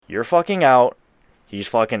you're fucking out. He's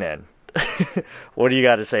fucking in. What do you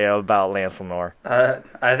got to say about Lance Lenoir?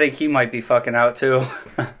 I think he might be fucking out too.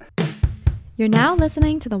 You're now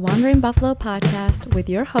listening to the Wandering Buffalo podcast with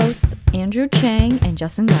your hosts, Andrew Chang and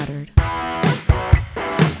Justin Goddard.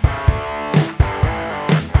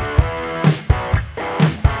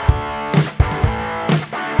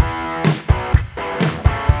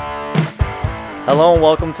 Hello and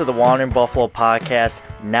welcome to the Wandering Buffalo podcast,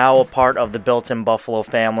 now a part of the Built-In Buffalo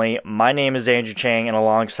family. My name is Andrew Chang, and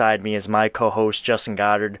alongside me is my co-host Justin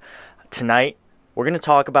Goddard. Tonight, we're going to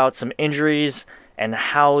talk about some injuries and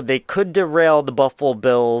how they could derail the Buffalo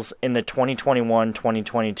Bills in the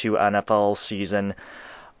 2021-2022 NFL season.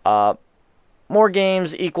 More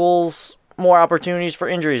games equals more opportunities for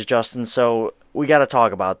injuries, Justin, so we got to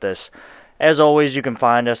talk about this. As always, you can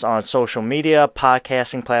find us on social media,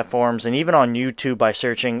 podcasting platforms, and even on YouTube by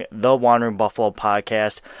searching The Wandering Buffalo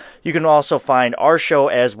Podcast. You can also find our show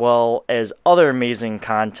as well as other amazing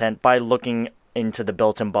content by looking into the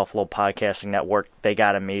Built-In Buffalo Podcasting Network. They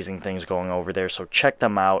got amazing things going over there, so check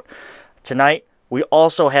them out. Tonight, we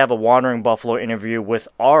also have a Wandering Buffalo interview with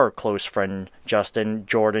our close friend, Justin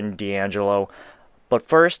Jordan D'Angelo. But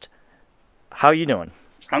first, how you doing?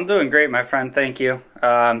 I'm doing great, my friend. Thank you.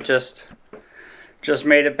 Just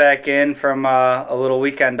made it back in from a little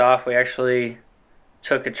weekend off. We actually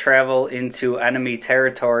took a travel into enemy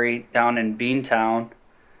territory down in Beantown.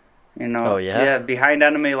 You know, oh, yeah? Yeah, behind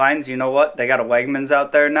enemy lines. You know what? They got a Wegmans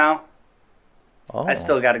out there now. Oh. I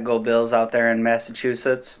still got to go Bills out there in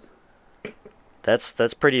Massachusetts.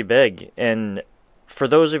 That's pretty big. And for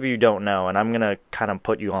those of you who don't know, and I'm going to kind of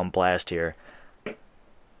put you on blast here,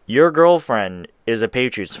 your girlfriend is a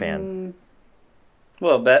Patriots fan. A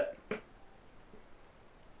little bit.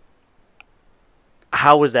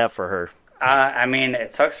 How was that for her? I mean,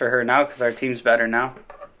 it sucks for her now because our team's better now.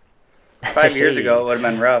 5 years ago, it would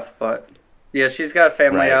have been rough, but yeah, she's got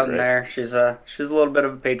family out in there. She's a little bit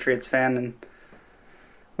of a Patriots fan, and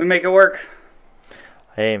we make it work.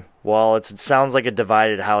 Hey, well, it sounds like a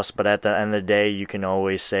divided house, but at the end of the day, you can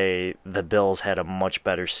always say the Bills had a much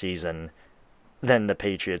better season than the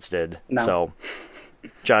Patriots did. No. So,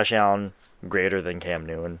 Josh Allen, greater than Cam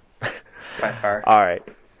Newton. By far. All right.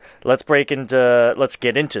 Let's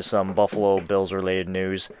get into some Buffalo Bills related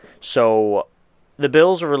news. So, the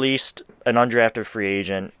Bills released an undrafted free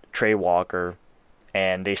agent, Trey Walker,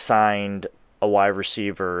 and they signed a wide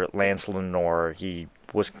receiver, Lance Lenoir. He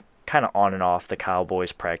was kind of on and off the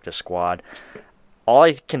Cowboys practice squad. All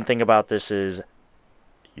I can think about this is,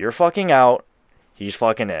 you're fucking out, he's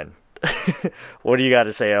fucking in. What do you got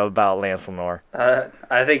to say about Lance Lenoir?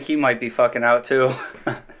 I think he might be fucking out too.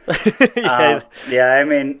 Yeah. Yeah, I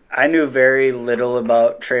mean, I knew very little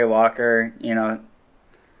about Trey Walker, you know,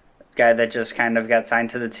 guy that just kind of got signed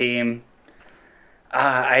to the team.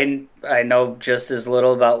 I know just as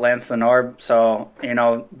little about Lance Lenoir, so, you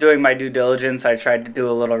know, doing my due diligence, I tried to do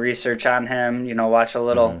a little research on him, you know, watch a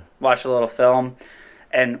little film.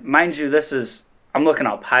 And mind you, I'm looking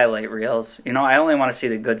up highlight reels. You know, I only want to see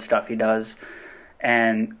the good stuff he does.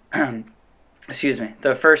 And, excuse me,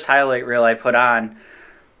 the first highlight reel I put on,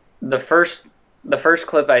 the first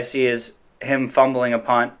clip I see is him fumbling a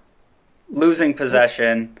punt, losing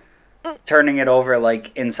possession, turning it over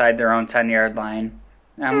like inside their own 10-yard line.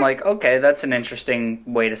 And I'm like, okay, that's an interesting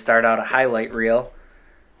way to start out a highlight reel.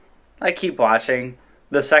 I keep watching.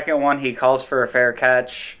 The second one, he calls for a fair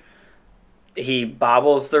catch. He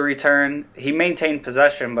bobbles the return. He maintained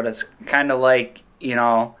possession, but it's kind of like, you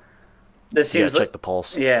know, this seems check the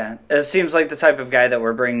pulse. Yeah, it seems like the type of guy that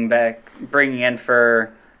we're bringing in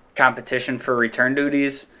for competition for return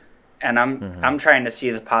duties, and I'm trying to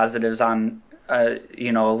see the positives on a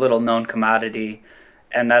little known commodity,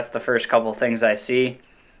 and that's the first couple things I see.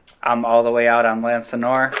 I'm all the way out on Lance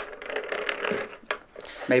Lenoir.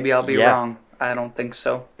 Maybe I'll be wrong. I don't think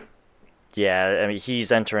so. Yeah, I mean,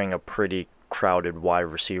 he's entering a pretty crowded wide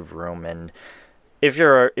receiver room, and if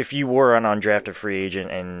you were an undrafted free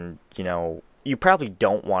agent, and you know, you probably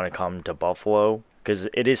don't want to come to Buffalo because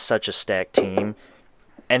it is such a stacked team,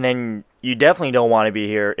 and then you definitely don't want to be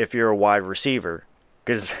here if you're a wide receiver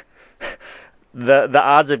because the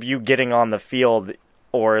odds of you getting on the field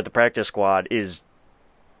or the practice squad is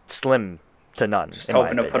slim to none. Just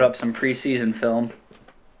hoping to put up some preseason film,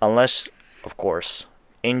 unless, of course,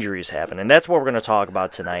 injuries happen, and that's what we're going to talk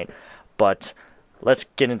about tonight. But let's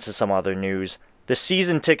get into some other news. The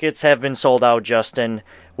season tickets have been sold out, Justin,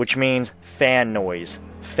 which means fan noise.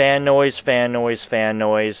 Fan noise, fan noise, fan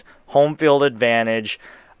noise. Home field advantage.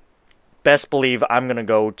 Best believe I'm going to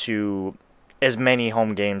go to as many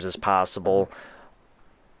home games as possible.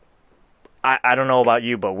 I don't know about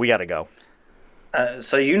you, but we got to go.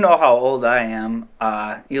 So you know how old I am.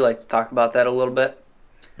 You like to talk about that a little bit.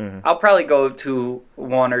 Mm-hmm. I'll probably go to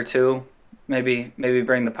one or two. Maybe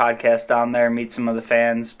bring the podcast down there, meet some of the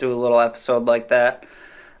fans, do a little episode like that.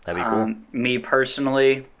 That'd be cool. Me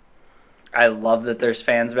personally, I love that there's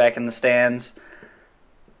fans back in the stands.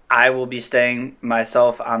 I will be staying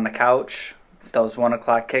myself on the couch. Those 1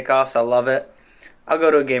 o'clock kickoffs, I love it. I'll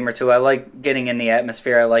go to a game or two. I like getting in the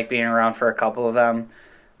atmosphere. I like being around for a couple of them.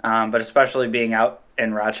 But especially being out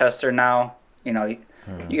in Rochester now, you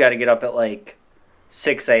got to get up at like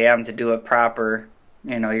 6 a.m. to do it proper.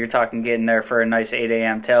 You're talking getting there for a nice 8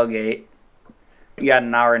 a.m. tailgate. You got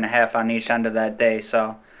an hour and a half on each end of that day,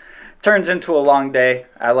 so it turns into a long day.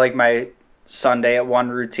 I like my Sunday at 1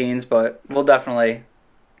 routines, but we'll definitely,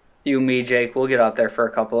 you, me, Jake, we'll get out there for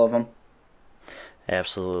a couple of them.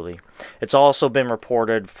 Absolutely. It's also been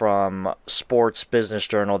reported from Sports Business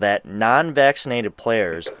Journal that non-vaccinated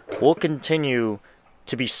players will continue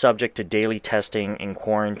to be subject to daily testing and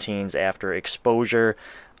quarantines after exposure.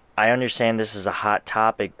 I understand this is a hot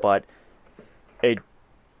topic, but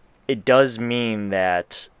it does mean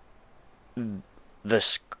that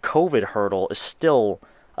this COVID hurdle is still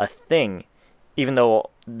a thing, even though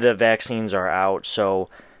the vaccines are out. So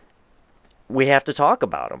we have to talk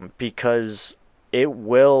about them because it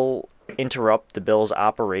will interrupt the Bills'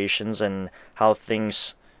 operations and how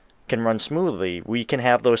things can run smoothly. We can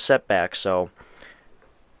have those setbacks, so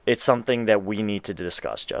it's something that we need to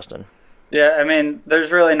discuss, Justin. Yeah, I mean,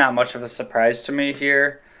 there's really not much of a surprise to me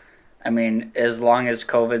here. I mean, as long as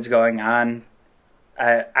COVID's going on,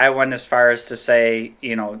 I went as far as to say,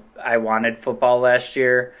 I wanted football last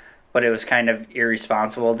year, but it was kind of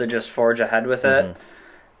irresponsible to just forge ahead with it.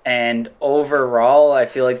 And overall, I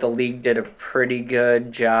feel like the league did a pretty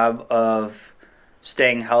good job of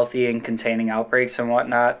staying healthy and containing outbreaks and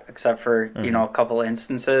whatnot, except for, a couple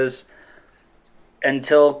instances.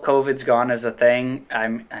 Until COVID's gone as a thing,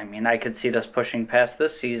 I could see this pushing past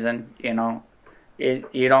this season. You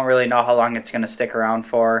don't really know how long it's going to stick around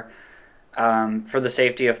for the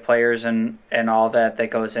safety of players and all that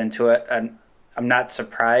goes into it. And I'm not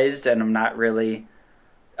surprised, and I'm not really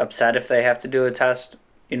upset if they have to do a test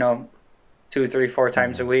 2, 3, 4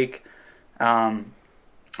 times a week.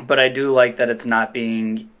 But I do like that it's not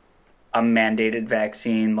being a mandated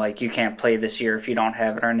vaccine. Like, you can't play this year if you don't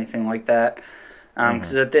have it or anything like that.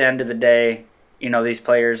 Because at the end of the day, these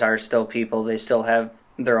players are still people. They still have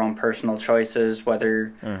their own personal choices.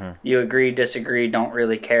 Whether you agree, disagree, don't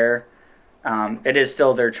really care. It is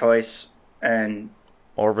still their choice.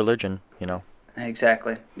 Or religion,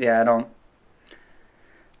 Exactly. Yeah, I don't...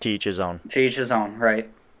 To each his own. To each his own, right.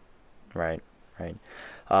 Right.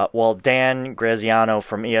 Well, Dan Graziano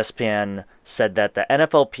from ESPN said that the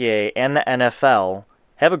NFLPA and the NFL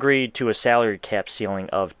have agreed to a salary cap ceiling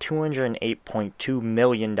of $208.2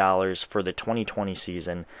 million for the 2020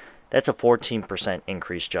 season. That's a 14%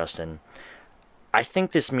 increase, Justin. I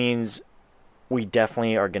think this means we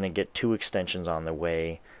definitely are going to get 2 extensions on the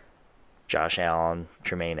way. Josh Allen,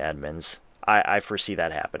 Tremaine Edmonds. I foresee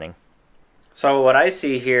that happening. So what I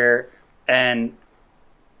see here, and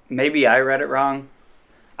maybe I read it wrong,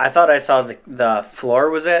 I thought I saw the floor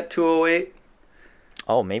was at 208.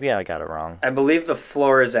 Oh, maybe I got it wrong. I believe the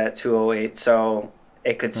floor is at 208, so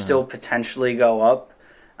it could still potentially go up.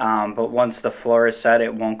 But once the floor is set,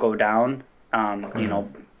 it won't go down,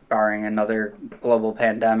 barring another global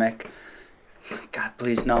pandemic. God,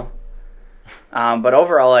 please no. But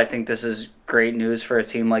overall, I think this is great news for a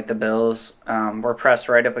team like the Bills. We're pressed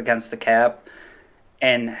right up against the cap.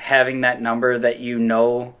 And having that number that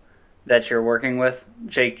that you're working with,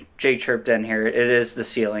 Jake chirped in here, it is the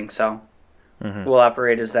ceiling, so we'll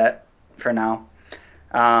operate as that for now.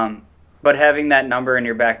 But having that number in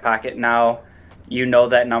your back pocket now,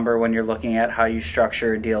 that number when you're looking at how you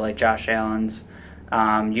structure a deal like Josh Allen's.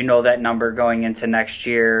 That number going into next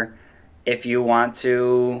year. If you want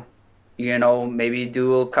to, maybe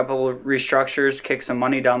do a couple of restructures, kick some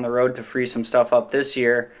money down the road to free some stuff up this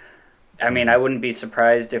year. I mean, I wouldn't be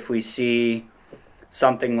surprised if we see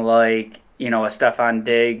something like, a Stephon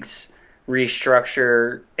Diggs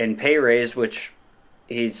restructure and pay raise, which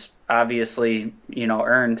he's obviously,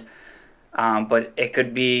 earned. But it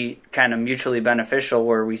could be kind of mutually beneficial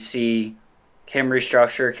where we see him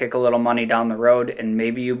restructure, kick a little money down the road, and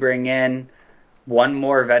maybe you bring in one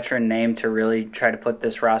more veteran name to really try to put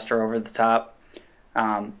this roster over the top.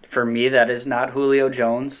 For me, that is not Julio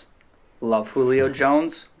Jones. Love Julio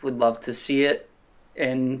Jones. Would love to see it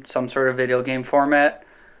in some sort of video game format.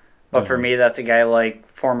 But for me, that's a guy like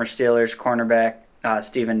former Steelers cornerback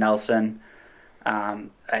Steven Nelson.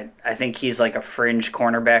 I think he's like a fringe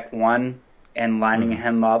cornerback 1, and lining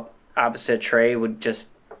him up opposite Trey would just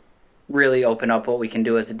really open up what we can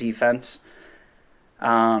do as a defense.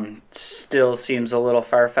 Still seems a little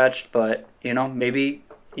far-fetched, but, maybe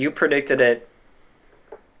you predicted it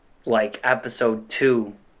like episode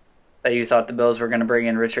 2 that you thought the Bills were going to bring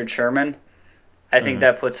in Richard Sherman. I think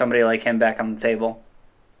that puts somebody like him back on the table.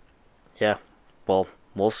 Yeah, well,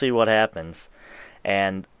 we'll see what happens.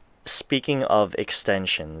 And speaking of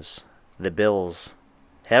extensions, the Bills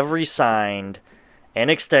have re-signed and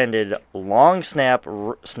extended long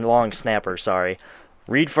snapper,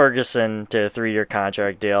 Reed Ferguson to a 3-year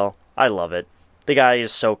contract deal. I love it. The guy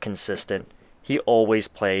is so consistent. He always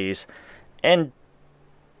plays, and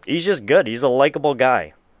he's just good. He's a likable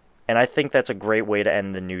guy. And I think that's a great way to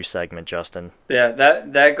end the news segment, Justin. Yeah,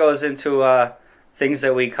 that goes into things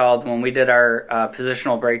that we called when we did our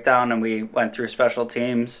positional breakdown and we went through special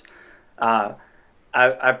teams. I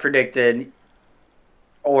predicted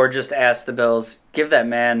or just asked the Bills, give that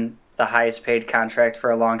man the highest paid contract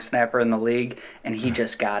for a long snapper in the league, and he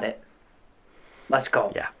just got it. Let's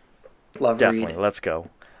go. Yeah, love definitely. Reed. Let's go.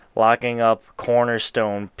 Locking up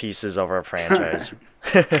cornerstone pieces of our franchise.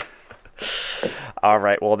 All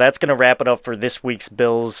right, well, that's going to wrap it up for this week's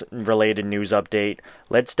Bills-related news update.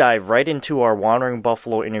 Let's dive right into our Wandering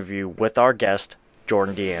Buffalo interview with our guest,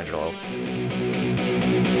 Jordan D'Angelo.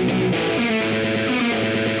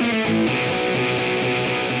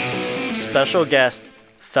 Special guest,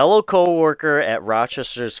 fellow co-worker at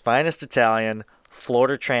Rochester's Finest Italian,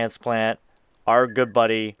 Florida transplant, our good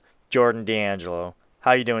buddy, Jordan D'Angelo.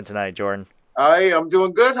 How you doing tonight, Jordan? I'm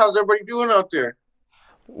doing good. How's everybody doing out there?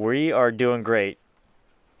 We are doing great.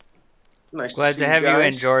 Nice Glad to see have you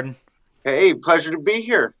in, Jordan. Hey, pleasure to be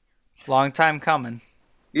here. Long time coming.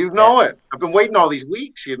 You know it. I've been waiting all these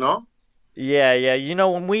weeks, Yeah.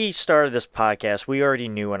 When we started this podcast, we already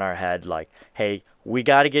knew in our head, like, hey, we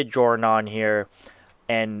got to get Jordan on here,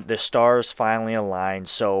 and the stars finally aligned.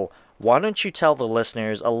 So why don't you tell the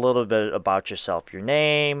listeners a little bit about yourself, your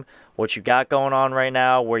name, what you got going on right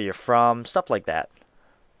now, where you're from, stuff like that.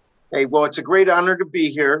 Hey, well, it's a great honor to be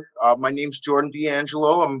here. My name's Jordan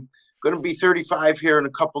D'Angelo. I'm going to be 35 here in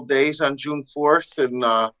a couple days on June 4th. And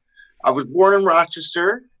I was born in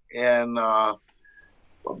Rochester and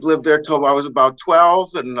lived there till I was about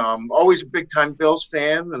 12. And always a big-time Bills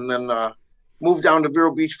fan. And then moved down to Vero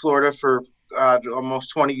Beach, Florida for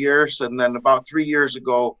almost 20 years. And then about 3 years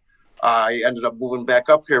ago, I ended up moving back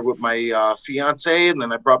up here with my fiance. And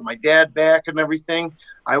then I brought my dad back and everything.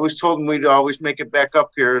 I always told him we'd always make it back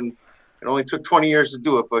up here. And it only took 20 years to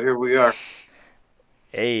do it, but here we are.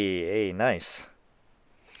 Hey, nice.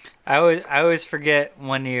 I always forget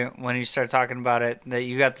when you start talking about it that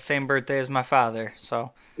you got the same birthday as my father.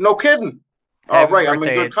 So no kidding. All right, I'm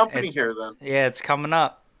in good company here then. Yeah, it's coming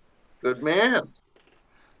up. Good man.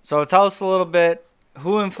 So tell us a little bit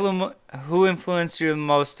who influenced you the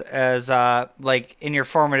most as in your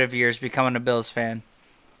formative years becoming a Bills fan.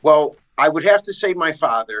 Well, I would have to say my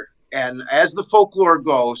father. And as the folklore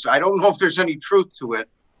goes, I don't know if there's any truth to it,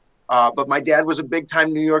 but my dad was a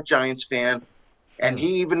big-time New York Giants fan, and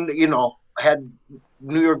he even, had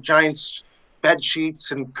New York Giants bed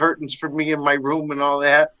sheets and curtains for me in my room and all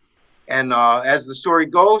that. And as the story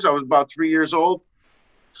goes, I was about 3 years old.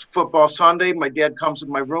 Football Sunday, my dad comes in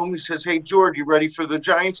my room. He says, "Hey, George, you ready for the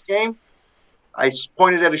Giants game?" I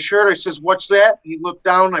pointed at his shirt. I says, "What's that?" He looked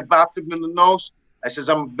down. I bopped him in the nose. I says,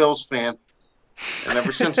 "I'm a Bills fan." And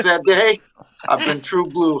ever since that day, I've been true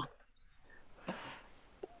blue.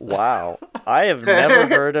 Wow. I have never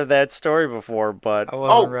heard of that story before, but... I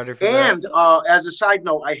wasn't ready for that. And as a side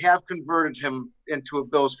note, I have converted him into a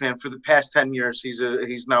Bills fan for the past 10 years.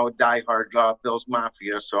 He's now a diehard Bills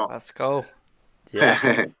Mafia. So let's go.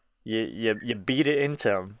 Yeah. you beat it into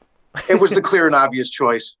him. It was the clear and obvious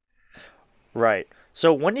choice. Right.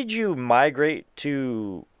 So when did you migrate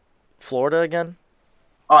to Florida again?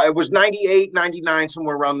 It was 98, 99,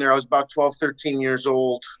 somewhere around there. I was about 12, 13 years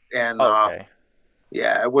old. And okay.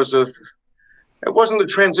 Yeah, it wasn't the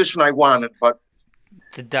transition I wanted, but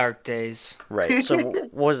the dark days. Right. So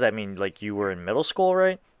what does that mean? Like you were in middle school,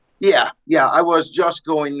 right? Yeah. I was just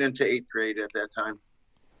going into 8th grade at that time.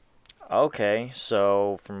 Okay.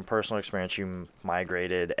 So from personal experience, you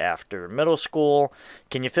migrated after middle school.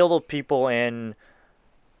 Can you fill the people in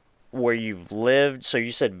where you've lived? So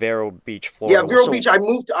you said Vero Beach, Florida. Yeah, Vero Beach. I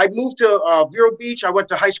moved to Vero Beach. I went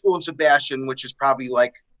to high school in Sebastian, which is probably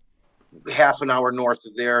like half an hour north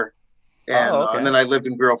of there. And, okay. And then I lived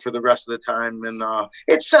in Vero for the rest of the time. And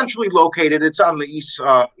it's centrally located. It's on the East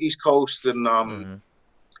Coast. And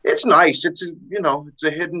it's nice. It's a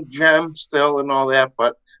hidden gem still and all that.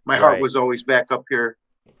 But my heart was always back up here.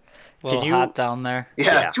 A little hot down there.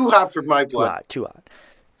 Yeah, too hot for my blood. Too hot.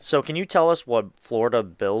 So can you tell us what Florida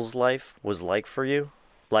Bills life was like for you?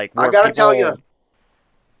 Like, I were gotta people tell you,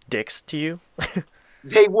 dicks to you?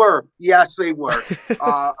 they were. Yes, they were.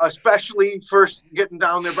 Especially first getting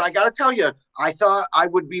down there. But I gotta tell you, I thought I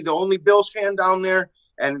would be the only Bills fan down there.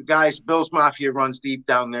 And guys, Bills Mafia runs deep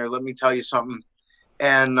down there. Let me tell you something.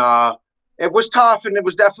 And it was tough, and it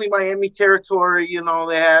was definitely Miami territory and all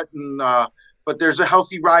that. And but there's a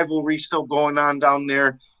healthy rivalry still going on down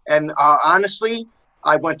there. And honestly,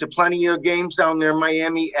 I went to plenty of games down there in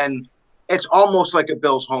Miami, and it's almost like a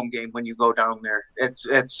Bills home game when you go down there. There's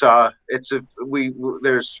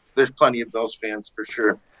plenty of Bills fans for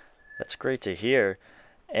sure. That's great to hear.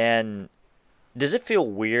 And does it feel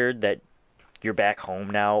weird that you're back home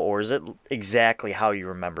now, or is it exactly how you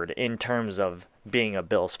remembered in terms of being a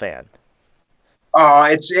Bills fan?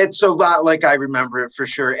 It's a lot like I remember it for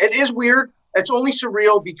sure. It is weird. It's only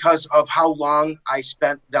surreal because of how long I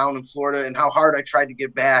spent down in Florida and how hard I tried to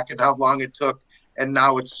get back and how long it took. And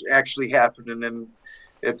now it's actually happening, and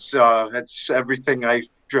it's everything I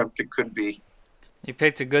dreamt it could be. You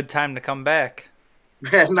picked a good time to come back.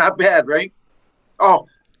 Not bad, right? Oh,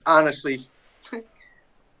 honestly.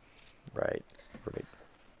 Right.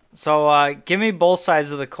 So give me both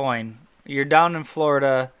sides of the coin. You're down in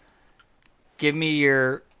Florida. Give me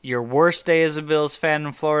your worst day as a Bills fan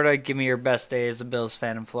in Florida. Give me your best day as a Bills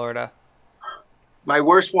fan in Florida. My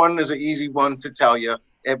worst one is an easy one to tell you.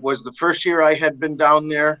 It was the first year I had been down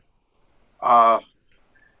there.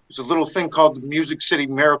 There's a little thing called the Music City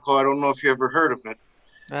Miracle. I don't know if you ever heard of it.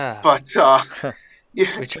 But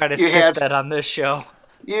we try to skip that on this show.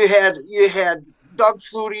 You had Doug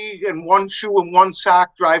Flutie in one shoe and one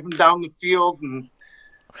sock driving down the field, and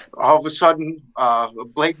all of a sudden, a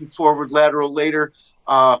blatant forward lateral later.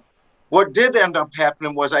 What did end up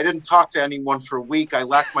happening was I didn't talk to anyone for a week. I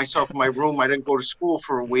locked myself in my room. I didn't go to school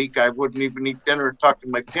for a week. I wouldn't even eat dinner or talk to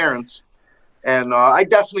my parents. And I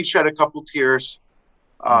definitely shed a couple tears.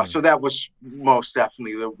 So that was most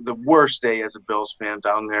definitely the worst day as a Bills fan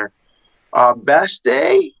down there. Best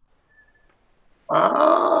day?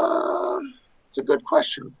 It's a good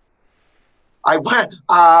question. I went.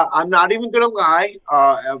 I'm not even gonna lie.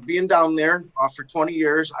 Being down there for 20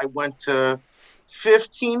 years, I went to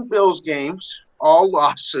 15 Bills games, all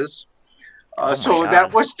losses. So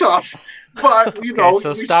that was tough. But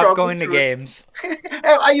so stop going to games.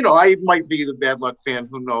 I might be the bad luck fan.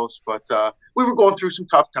 Who knows? But we were going through some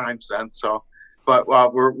tough times then. So, but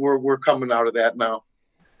we're coming out of that now.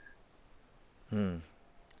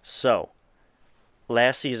 So,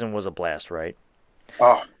 last season was a blast, right?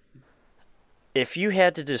 Oh. If you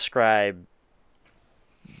had to describe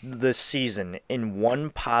the season in one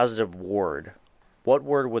positive word, what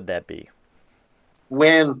word would that be?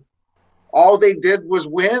 Win. All they did was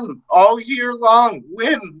win all year long.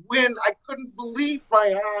 Win. I couldn't believe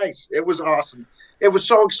my eyes. It was awesome. It was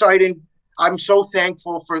so exciting. I'm so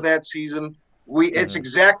thankful for that season. It's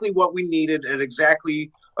exactly what we needed at exactly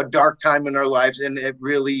a dark time in our lives, and it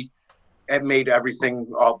made everything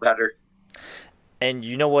all better. And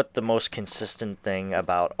you know what the most consistent thing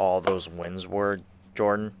about all those wins were,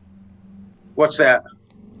 Jordan? What's that?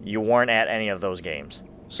 You weren't at any of those games.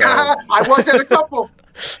 So I was at a couple.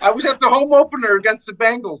 I was at the home opener against the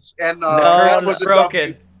Bengals, and that was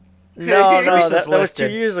broken. No, that was 2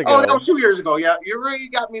 years ago. Oh, that was 2 years ago. Yeah, you're right. You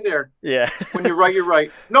got me there. Yeah. When you're right, you're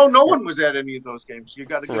right. No one was at any of those games. You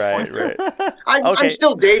got a good point. Right. I'm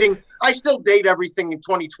still dating. I still date everything in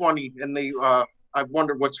 2020, and I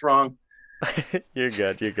wonder what's wrong. You're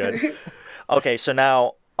good. Okay, so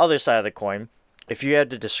now, other side of the coin. If you had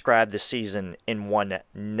to describe the season in one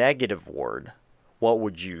negative word, what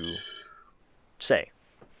would you say?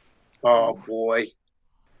 Oh, boy.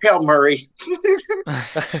 Hail Murray.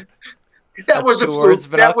 That was a fluke. Words,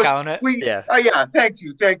 but I'll count it. Yeah, thank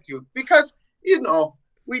you. Because,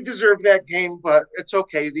 we deserve that game, but it's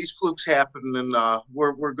okay. These flukes happen, and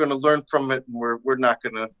we're going to learn from it, and we're not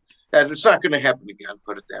going to – it's not going to happen again,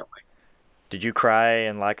 put it that way. Did you cry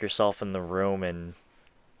and lock yourself in the room and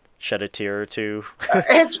shed a tear or two?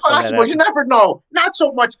 It's possible. You never know. Not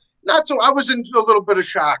so much. I was in a little bit of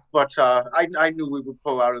shock, but I knew we would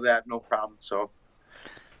pull out of that, no problem. So,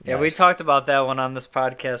 yeah, nice. We talked about that one on this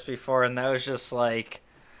podcast before, and that was just like,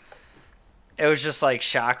 it was just like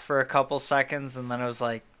shock for a couple seconds, and then it was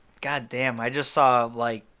like, God damn, I just saw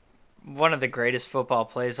like one of the greatest football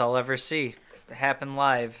plays I'll ever see happen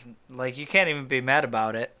live. Like, you can't even be mad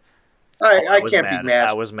about it. I can't be mad.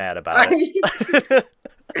 I was mad about it.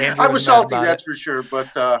 I was salty, that's for sure.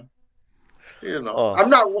 But I'm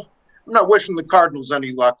not wishing the Cardinals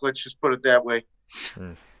any luck. Let's just put it that way.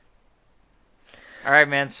 All right,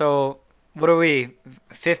 man. So what are we?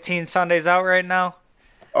 15 Sundays out right now.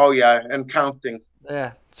 Oh yeah, and counting.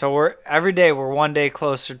 Yeah. So we're one day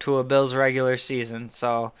closer to a Bills regular season.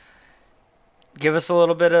 So give us a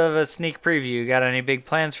little bit of a sneak preview. You got any big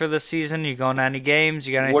plans for this season? You going to any games?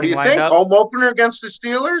 You got What do anything you lined think? up? Home opener against the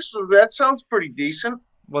Steelers? That sounds pretty decent.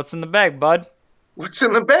 What's in the bag, bud? What's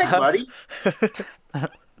in the bag, buddy?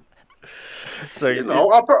 So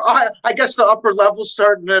I guess the upper level's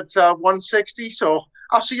starting at 160. So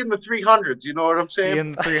I'll see you in the 300s. You know what I'm See saying? you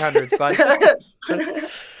in the 300s, bud.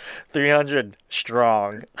 300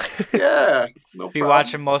 strong. Yeah, no Be problem.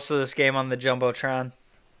 watching most of this game on the Jumbotron.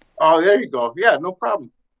 Oh, there you go. Yeah, no problem.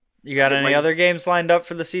 You got any other games lined up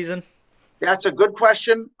for the season? That's a good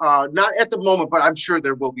question. Not at the moment, but I'm sure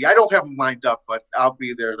there will be. I don't have them lined up, but I'll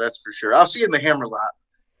be there. That's for sure. I'll see you in the Hammer Lot.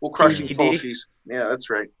 We'll crush some TBD. Kolschies. Yeah, that's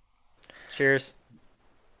right. Cheers.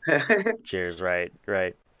 Cheers,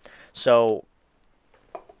 right. So,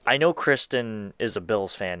 I know Kristen is a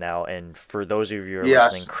Bills fan now, and for those of you who are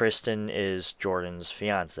listening, Kristen is Jordan's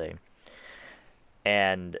fiance.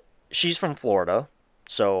 And she's from Florida,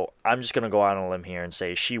 so I'm just going to go out on a limb here and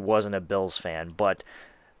say she wasn't a Bills fan, but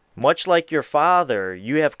much like your father,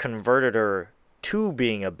 you have converted her to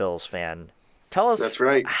being a Bills fan. Tell us That's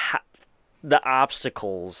right. The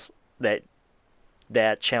obstacles that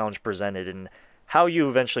challenge presented and how you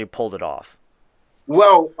eventually pulled it off.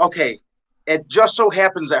 Well, okay. It just so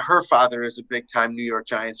happens that her father is a big-time New York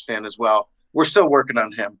Giants fan as well. We're still working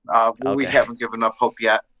on him. We haven't given up hope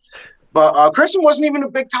yet. But Kristen wasn't even a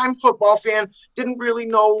big-time football fan, didn't really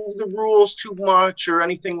know the rules too much or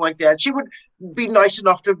anything like that. She would be nice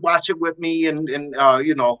enough to watch it with me, and I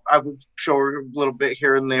would show her a little bit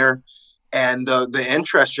here and there. And the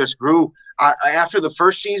interest just grew. After the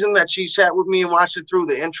first season that she sat with me and watched it through,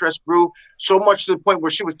 the interest grew so much to the point where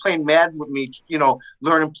she was playing Madden with me,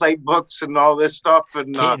 learning playbooks and all this stuff.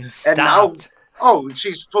 And now,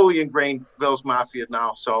 she's fully ingrained Bills Mafia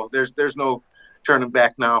now. So there's no turning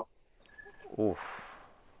back now. Oof,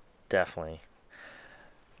 definitely.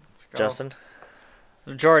 Let's go. Justin?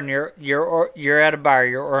 So Jordan, you're at a bar.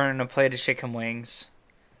 You're ordering a plate of chicken wings.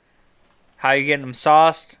 How are you getting them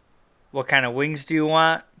sauced? What kind of wings do you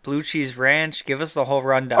want? Blue cheese ranch? Give us the whole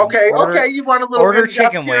rundown. Okay. You want a little order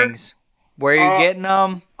chicken here? wings. Where are you getting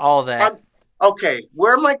them? All that. Okay,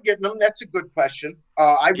 where am I getting them? That's a good question.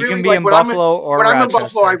 You can be in Buffalo or Rochester. When I'm in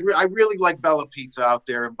Buffalo, I really like Bella Pizza out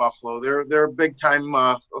there in Buffalo. They're a big time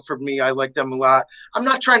for me. I like them a lot. I'm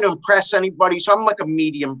not trying to impress anybody, so I'm like a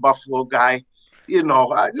medium Buffalo guy.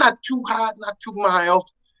 Not too hot, not too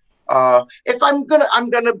mild. If I'm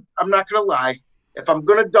not gonna lie. If I'm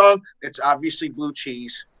gonna dunk, it's obviously blue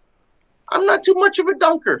cheese. I'm not too much of a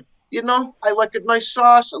dunker. I like a nice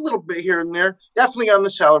sauce, a little bit here and there. Definitely on the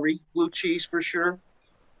celery, blue cheese for sure.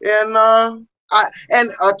 And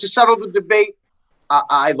to settle the debate,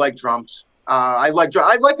 I like drums. I like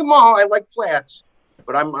them all. I like flats,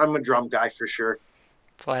 but I'm a drum guy for sure.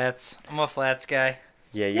 Flats. I'm a flats guy.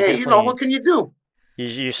 Yeah, what can you do?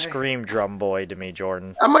 You scream drum boy to me,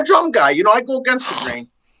 Jordan. I'm a drum guy. I go against the grain.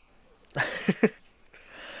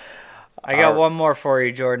 I got one more for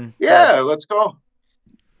you, Jordan. Yeah, let's go.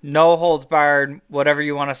 No holds barred, whatever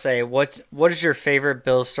you want to say. What is your favorite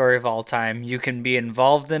Bills story of all time? You can be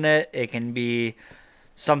involved in it. It can be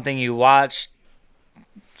something you watched,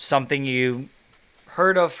 something you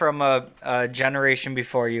heard of from a generation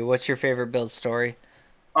before you. What's your favorite Bills story?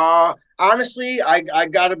 Honestly, I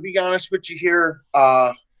got to be honest with you here.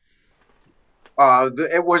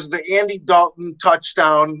 It was the Andy Dalton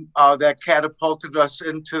touchdown that catapulted us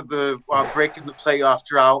into the breaking the playoff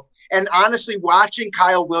drought. And honestly, watching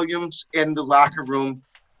Kyle Williams in the locker room,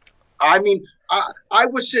 I mean, I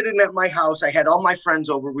was sitting at my house. I had all my friends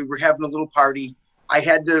over. We were having a little party. I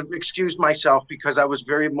had to excuse myself because I was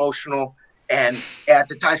very emotional. And at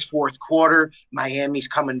the time's fourth quarter, Miami's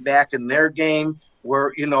coming back in their game.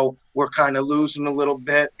 We're kind of losing a little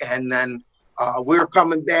bit. And then we're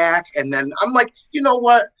coming back. And then I'm like, you know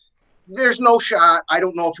what? There's no shot. I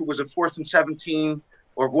don't know if it was a 4th and 17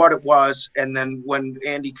 or what it was. And then when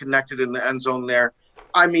Andy connected in the end zone there,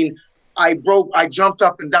 I mean, I jumped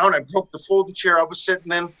up and down. I broke the folding chair I was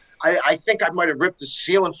sitting in. I think I might have ripped the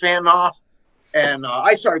ceiling fan off. And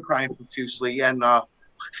I started crying profusely. And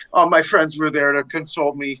all my friends were there to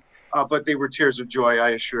console me. But they were tears of joy, I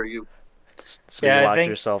assure you. So you locked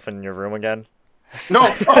yourself in your room again?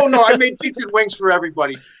 No. Oh, no. I made pizza and wings for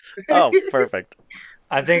everybody. Oh, perfect.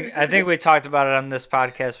 I think we talked about it on this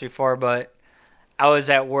podcast before, but I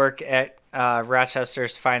was at work at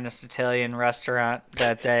Rochester's finest Italian restaurant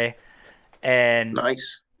that day, and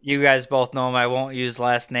nice. You guys both know him. I won't use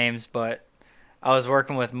last names, but I was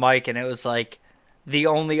working with Mike, and it was like the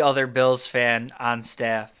only other Bills fan on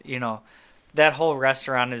staff. that whole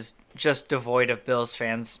restaurant is just devoid of Bills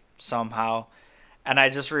fans somehow. And I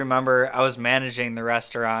just remember I was managing the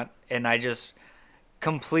restaurant, and I just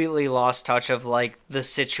completely lost touch of like the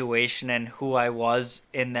situation and who I was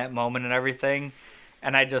in that moment and everything.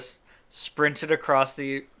 And I just sprinted across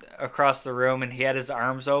the room, and he had his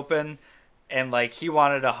arms open, and like he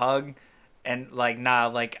wanted a hug, and like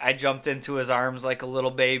like I jumped into his arms like a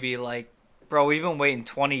little baby, like, bro, we've been waiting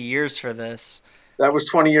 20 years for this. That was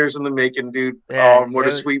 20 years in the making, dude. Yeah, what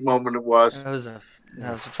a sweet moment it was. That was a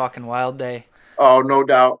fucking wild day. Oh, no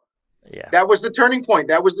doubt. Yeah. That was the turning point.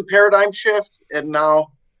 That was the paradigm shift, and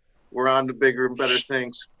now we're on to bigger and better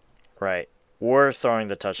things. Right. We're throwing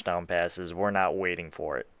the touchdown passes. We're not waiting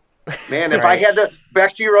for it. Man, if I had to,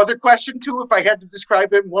 back to your other question too, if I had to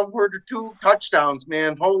describe it in one word or two, touchdowns,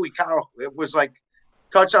 man, holy cow. It was like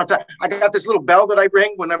touchdown time. I got this little bell that I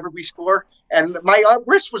ring whenever we score, and my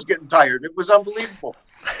wrist was getting tired. It was unbelievable.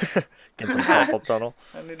 Get some carpal tunnel.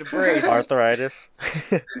 I need a brace. Arthritis.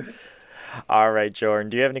 All right, Jordan,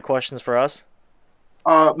 do you have any questions for us?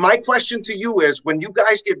 My question to you is, when you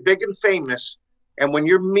guys get big and famous, and when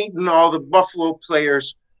you're meeting all the Buffalo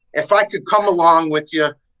players, if I could come along with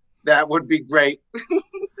you, that would be great.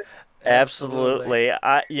 Absolutely.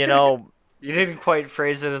 You didn't quite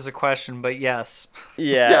phrase it as a question, but yes.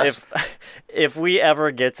 Yeah. Yes. If we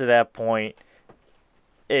ever get to that point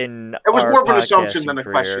in it was our more of an assumption than a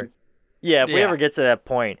career, question. Yeah, if we ever get to that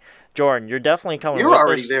point, Jordan, you're definitely coming You're with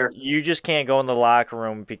already us. there. You just can't go in the locker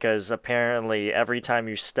room because apparently every time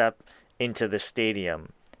you step into the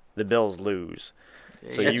stadium, the Bills lose.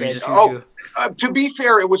 So you just to be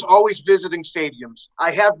fair, it was always visiting stadiums. I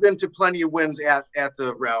have been to plenty of wins at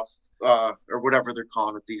the Ralph or whatever they're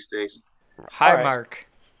calling it these days. Highmark.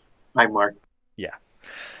 Highmark. Yeah.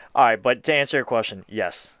 All right, but to answer your question,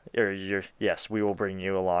 yes, yes, we will bring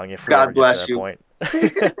you along if we God ever get bless to that you. point.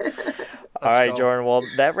 All right, Jordan. Well,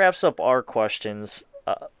 that wraps up our questions.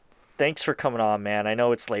 Thanks for coming on, man. I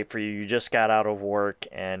know it's late for you. You just got out of work,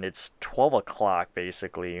 and it's 12 o'clock,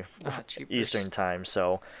 basically, Eastern time.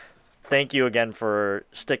 So thank you again for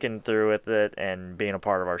sticking through with it and being a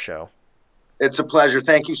part of our show. It's a pleasure.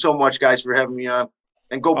 Thank you so much, guys, for having me on.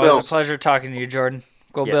 And go Bills. It's a pleasure talking to you, Jordan.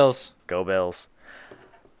 Go Bills. Go Bills.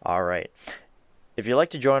 All right. If you'd like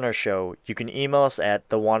to join our show, you can email us at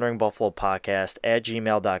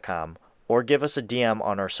thewanderingbuffalopodcast@gmail.com. or give us a DM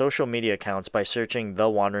on our social media accounts by searching The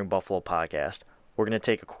Wandering Buffalo Podcast. We're going to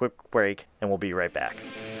take a quick break, and we'll be right back.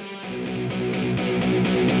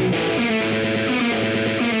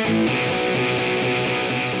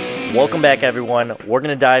 Welcome back, everyone. We're going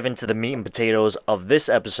to dive into the meat and potatoes of this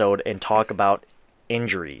episode and talk about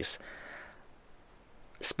injuries.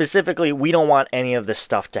 Specifically, we don't want any of this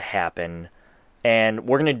stuff to happen, and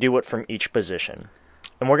we're going to do it from each position.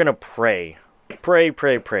 And we're going to pray.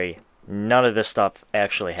 None of this stuff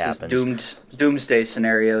actually happens. Doomsday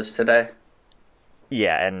scenarios today.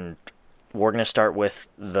 Yeah, and we're going to start with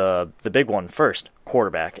the big one first,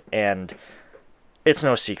 quarterback. And it's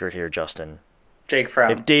no secret here, Justin. Jake Fromm.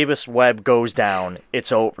 If Davis Webb goes down,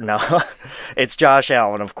 it's over. No, it's Josh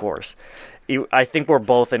Allen, of course. I think we're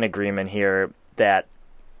both in agreement here that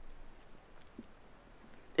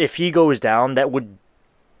if he goes down, that would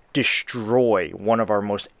destroy one of our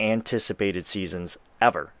most anticipated seasons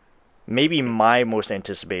ever. Maybe my most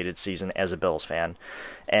anticipated season as a Bills fan.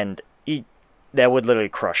 And that would literally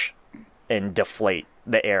crush and deflate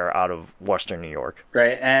the air out of Western New York.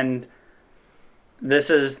 Right, and this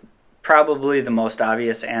is probably the most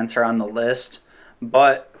obvious answer on the list,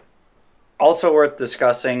 but also worth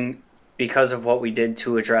discussing because of what we did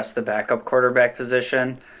to address the backup quarterback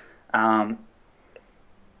position.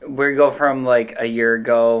 We go from like a year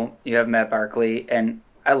ago, you have Matt Barkley, and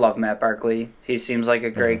I love Matt Barkley. He seems like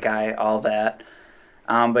a great guy, all that.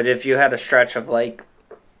 But if you had a stretch of 3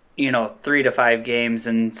 to 5 games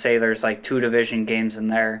and say there's 2 division games in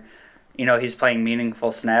there, he's playing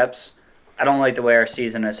meaningful snaps. I don't like the way our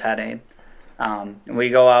season is heading. We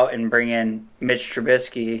go out and bring in Mitch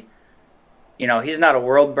Trubisky. He's not a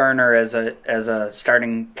world burner as a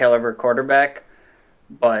starting caliber quarterback,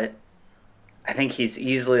 but I think he's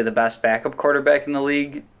easily the best backup quarterback in the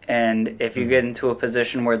league. And if you get into a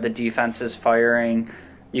position where the defense is firing,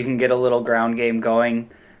 you can get a little ground game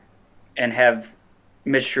going and have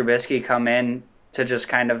Mitch Trubisky come in to just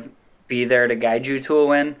kind of be there to guide you to a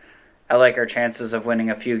win. I like our chances of winning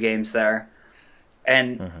a few games there.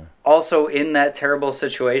 And also in that terrible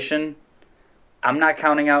situation, I'm not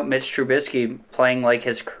counting out Mitch Trubisky playing like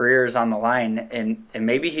his career is on the line. And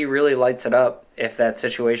maybe he really lights it up if that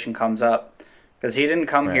situation comes up. Because he didn't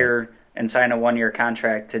come here and sign a 1-year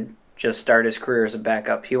contract to just start his career as a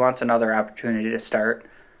backup. He wants another opportunity to start.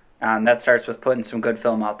 That starts with putting some good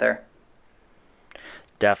film out there.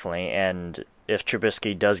 Definitely, and if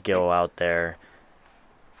Trubisky does go out there,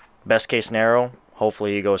 best case scenario,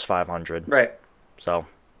 hopefully he goes 500. Right. So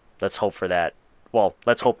let's hope for that. Well,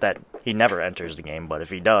 let's hope that he never enters the game, but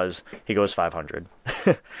if he does, he goes 500.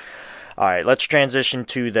 All right, let's transition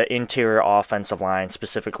to the interior offensive line,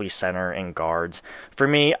 specifically center and guards. For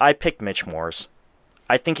me, I picked Mitch Morse.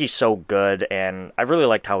 I think he's so good, and I really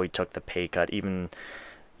liked how he took the pay cut, even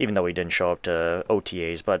though he didn't show up to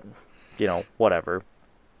OTAs, but, whatever.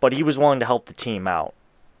 But he was willing to help the team out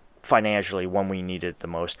financially when we needed it the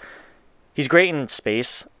most. He's great in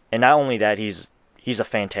space, and not only that, he's a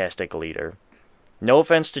fantastic leader. No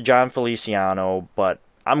offense to John Feliciano, but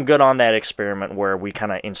I'm good on that experiment where we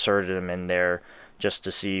kind of inserted him in there just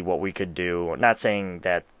to see what we could do. Not saying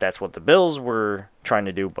that that's what the Bills were trying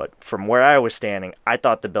to do, but from where I was standing, I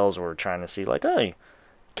thought the Bills were trying to see, like, hey,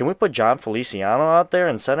 can we put John Feliciano out there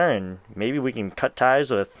in center and maybe we can cut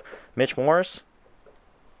ties with Mitch Morse?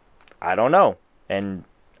 I don't know. And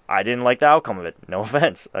I didn't like the outcome of it. No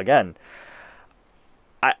offense. Again,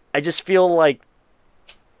 I just feel like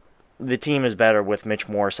the team is better with Mitch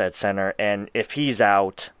Morse at center, and if he's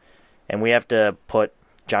out and we have to put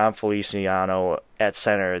John Feliciano at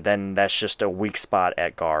center, then that's just a weak spot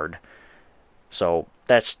at guard. So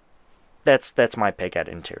that's my pick at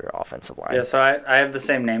interior offensive line. Yeah, so I have the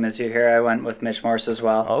same name as you here. I went with Mitch Morse as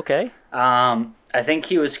well. Okay. I think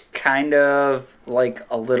he was kind of like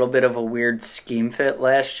a little bit of a weird scheme fit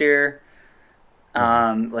last year,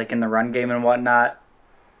 like in the run game and whatnot.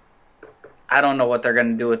 I don't know what they're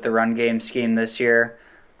going to do with the run game scheme this year,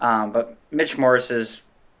 but Mitch Morse is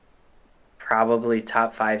probably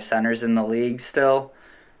top 5 centers in the league still,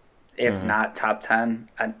 if not top 10.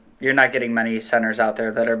 You're not getting many centers out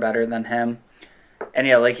there that are better than him. And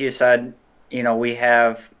yeah, like you said, we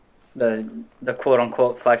have the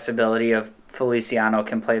quote-unquote flexibility of Feliciano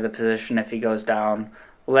can play the position if he goes down.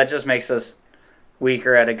 Well, that just makes us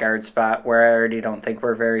weaker at a guard spot where I already don't think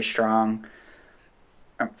we're very strong.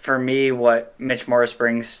 For me, what Mitch Morse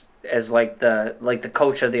brings as like the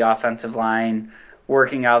coach of the offensive line,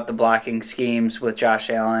 working out the blocking schemes with Josh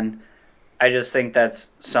Allen, I just think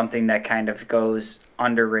that's something that kind of goes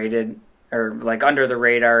underrated or like under the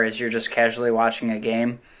radar as you're just casually watching a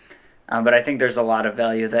game. But I think there's a lot of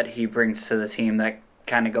value that he brings to the team that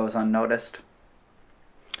kind of goes unnoticed.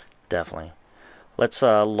 Definitely. Let's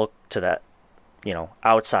look to that,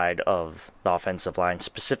 outside of the offensive line,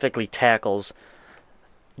 specifically tackles.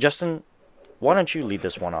 Justin, why don't you lead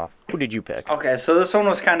this one off? Who did you pick? Okay, so this one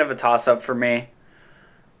was kind of a toss-up for me.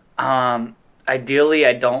 Ideally,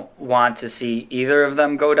 I don't want to see either of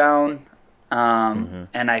them go down.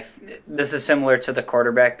 And this is similar to the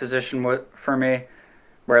quarterback position for me,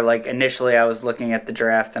 where like initially I was looking at the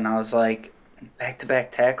draft and I was like,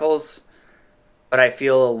 back-to-back tackles? But I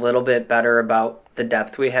feel a little bit better about the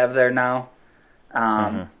depth we have there now.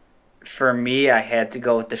 For me, I had to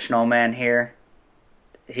go with the Snowman here.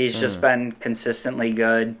 He's just been consistently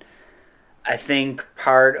good. I think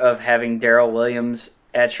part of having Darrell Williams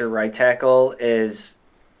at your right tackle is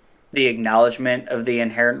the acknowledgement of the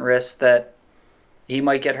inherent risk that he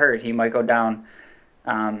might get hurt. He might go down.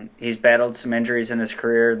 He's battled some injuries in his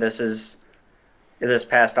career. This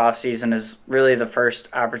past offseason is really the first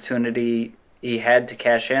opportunity he had to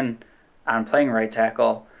cash in on playing right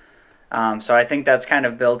tackle. So I think that's kind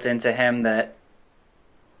of built into him that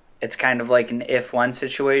it's kind of like an if-when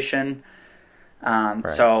situation. Right.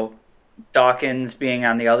 So Dawkins being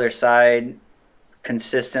on the other side,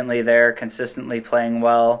 consistently there, consistently playing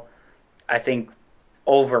well, I think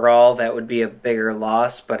overall that would be a bigger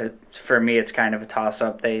loss, but for me it's kind of a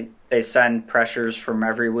toss-up. They send pressures from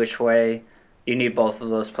every which way. You need both of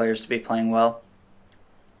those players to be playing well.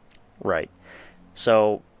 Right.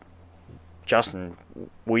 So, Justin,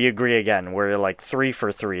 we agree again. We're like 3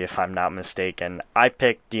 for 3, if I'm not mistaken. I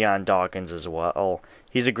picked Dion Dawkins as well.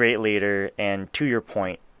 He's a great leader, and to your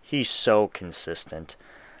point, he's so consistent.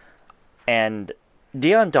 And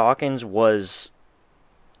Dion Dawkins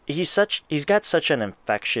he's got such an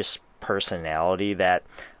infectious personality that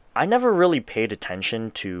I never really paid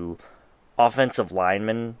attention to offensive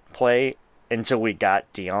lineman play until we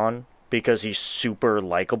got Dion, because he's super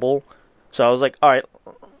likable. So I was like, all right,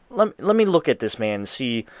 let me look at this man and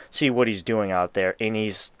see what he's doing out there. And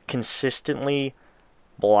he's consistently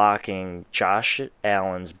blocking Josh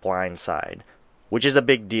Allen's blind side, which is a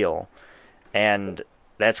big deal. And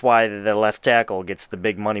that's why the left tackle gets the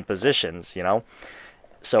big money positions,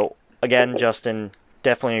 So, again, Justin,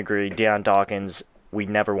 definitely agree. Dion Dawkins, we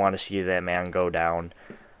never want to see that man go down.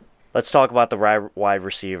 Let's talk about the wide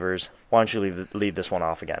receivers. Why don't you lead this one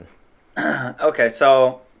off again? Okay,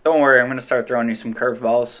 so Don't worry, I'm going to start throwing you some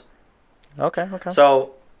curveballs. Okay.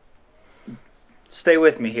 So, stay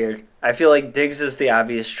with me here. I feel like Diggs is the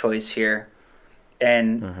obvious choice here.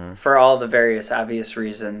 And for all the various obvious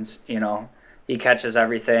reasons, he catches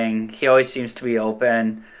everything. He always seems to be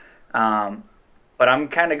open. But I'm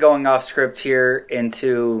kind of going off script here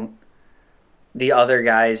into the other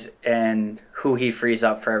guys and who he frees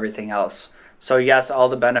up for everything else. So, yes, all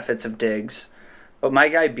the benefits of Diggs. But my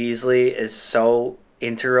guy Beasley is so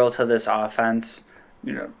integral to this offense.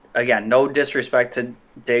 Again, no disrespect to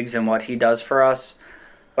Diggs and what he does for us,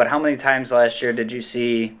 but how many times last year did you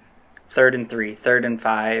see 3rd and 3, 3rd and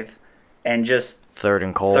 5, and just 3rd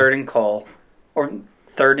and Cole, or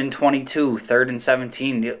 3rd and 22, 3rd and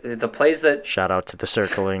 17? The plays that shout out to the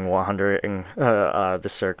Circling 100 and the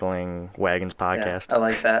Circling Wagons podcast. Yeah, I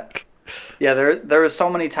like that. Yeah, there was so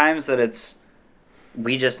many times that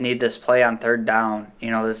we just need this play on 3rd down.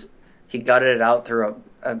 He gutted it out through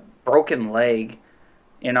a broken leg.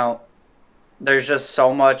 There's just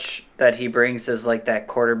so much that he brings as like that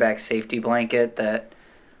quarterback safety blanket that,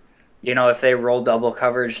 if they roll double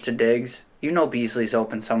coverage to Diggs, Beasley's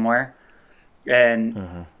open somewhere.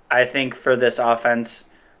 And I think for this offense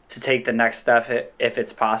to take the next step, if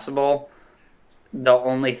it's possible, the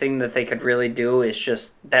only thing that they could really do is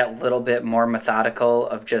just that little bit more methodical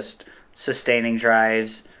of just sustaining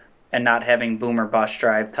drives and not having boom or bust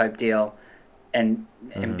drive type deal. And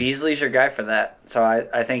Beasley's your guy for that. So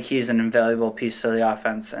I think he's an invaluable piece to the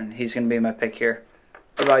offense, and he's going to be my pick here.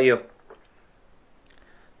 What about you?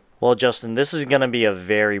 Well, Justin, this is going to be a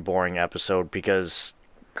very boring episode because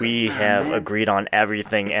we have agreed on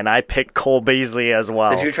everything, and I picked Cole Beasley as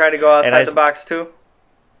well. Did you try to go outside the box too?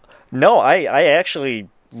 No, I actually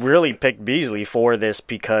really picked Beasley for this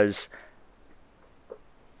because,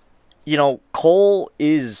 Cole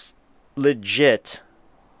is legit,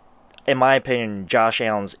 in my opinion, Josh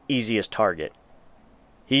Allen's easiest target.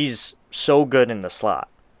 He's so good in the slot.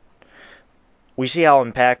 We see how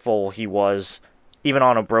impactful he was, even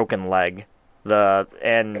on a broken leg.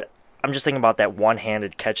 And I'm just thinking about that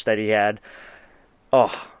one-handed catch that he had.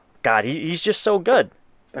 Oh, God, he's just so good.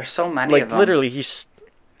 There's so many of them. Literally,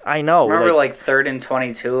 I know. Remember, 3rd and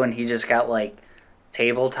 22, and he just got,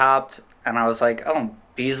 table-topped, and I was like, oh,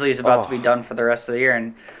 Beasley's about to be done for the rest of the year,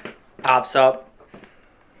 and pops up.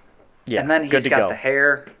 Yeah, and then he's got the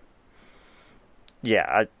hair.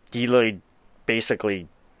 Yeah, he literally basically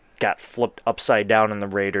got flipped upside down in the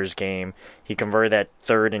Raiders game. He converted that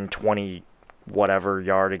 3rd and 20 whatever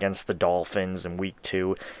yard against the Dolphins in week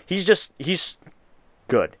 2. He's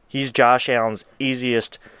good. He's Josh Allen's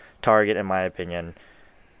easiest target in my opinion.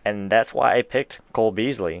 And that's why I picked Cole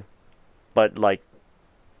Beasley. But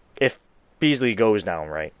if Beasley goes down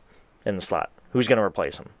right in the slot, who's going to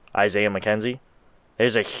replace him? Isaiah McKenzie?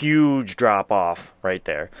 There's a huge drop off right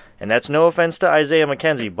there. And that's no offense to Isaiah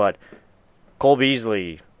McKenzie, but Cole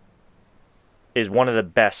Beasley is one of the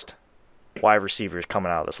best wide receivers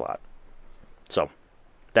coming out of the slot. So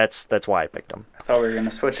that's why I picked him. I thought we were going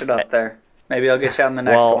to switch it up there. Maybe I'll get you on the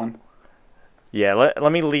next one. Yeah,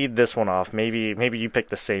 let me lead this one off. Maybe you pick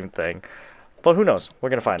the same thing. But who knows? We're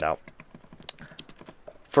going to find out.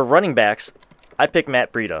 For running backs, I picked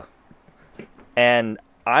Matt Breida. And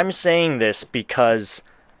I'm saying this because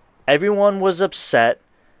everyone was upset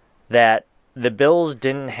that the Bills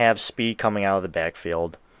didn't have speed coming out of the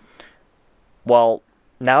backfield. Well,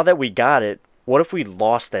 now that we got it, what if we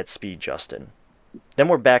lost that speed, Justin? Then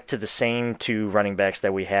we're back to the same 2 running backs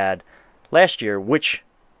that we had last year, which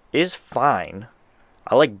is fine.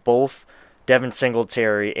 I like both Devin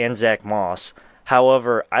Singletary and Zach Moss.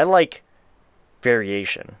 However, I like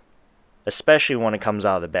variation, especially when it comes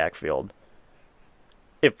out of the backfield.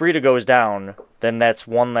 If Breida goes down, then that's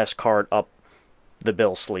one less card up the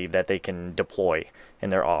Bills' sleeve that they can deploy in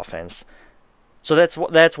their offense. So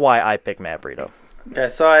that's why I picked Matt Breida. Okay,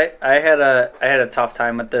 so I had a tough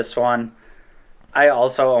time with this one. I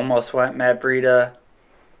also almost went Matt Breida,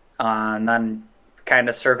 and then kind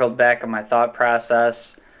of circled back on my thought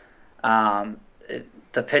process.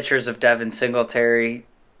 The pictures of Devin Singletary,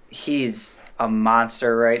 he's a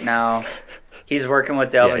monster right now. He's working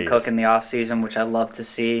with Dalvin Cook in the offseason, which I love to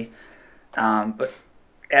see. But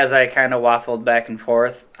as I kind of waffled back and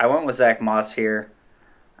forth, I went with Zach Moss here.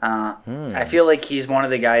 I feel like he's one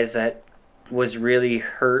of the guys that was really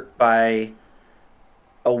hurt by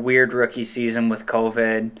a weird rookie season with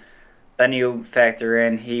COVID. Then you factor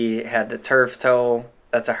in he had the turf toe.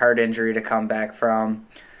 That's a hard injury to come back from.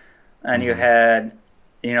 And you had,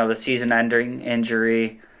 the season-ending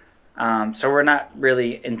injury. So we're not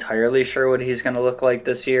really entirely sure what he's going to look like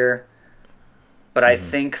this year. But I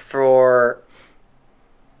think for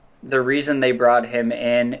the reason they brought him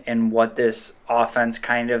in and what this offense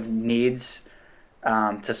kind of needs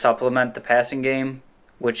to supplement the passing game,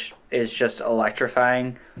 which is just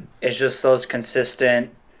electrifying, is just those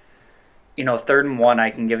consistent, 3rd and 1,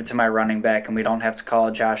 I can give it to my running back and we don't have to call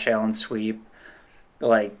a Josh Allen sweep.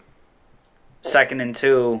 Like, 2nd and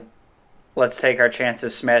 2, let's take our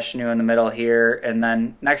chances smashing you in the middle here, and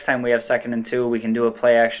then next time we have 2nd and 2, we can do a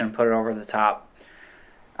play action and put it over the top.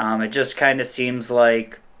 It just kind of seems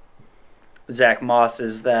like Zach Moss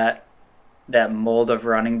is that mold of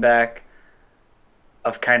running back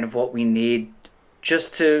of kind of what we need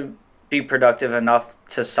just to be productive enough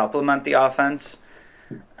to supplement the offense.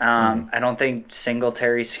 I don't think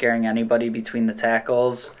Singletary's scaring anybody between the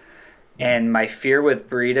tackles. And my fear with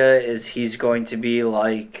Breida is he's going to be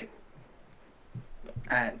like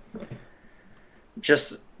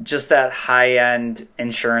just that high-end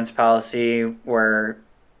insurance policy where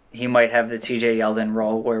he might have the TJ Yeldon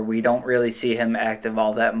role where we don't really see him active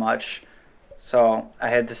all that much. So I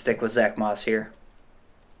had to stick with Zach Moss here.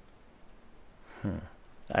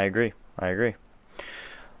 I agree.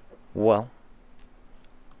 Well,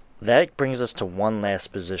 that brings us to one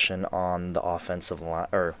last position on the offensive line,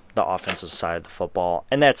 or the offensive side of the football,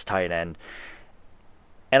 and that's tight end.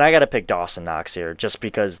 And I got to pick Dawson Knox here just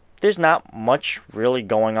because there's not much really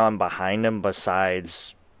going on behind him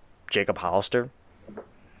besides Jacob Hollister.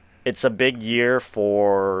 It's a big year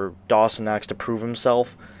for Dawson Knox to prove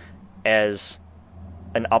himself as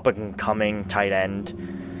an up-and-coming tight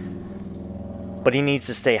end. But he needs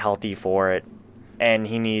to stay healthy for it, and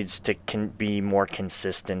he needs to be more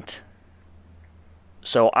consistent.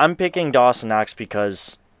 So I'm picking Dawson Knox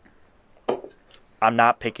because I'm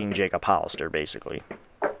not picking Jacob Hollister, basically.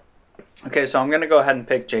 Okay, so I'm going to go ahead and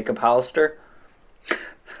pick Jacob Hollister.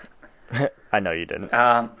 I know you didn't.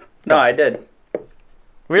 No, I did.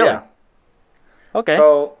 Really? Yeah. Okay.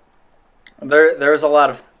 So there's a lot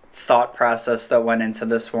of thought process that went into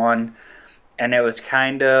this one, and it was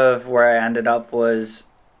kind of where I ended up was,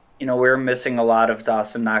 we were missing a lot of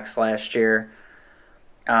Dawson Knox last year,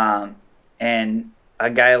 and a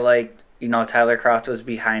guy like, Tyler Kroft was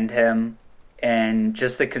behind him, and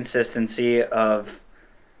just the consistency of,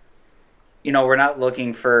 we're not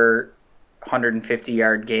looking for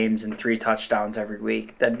 150-yard games and 3 touchdowns every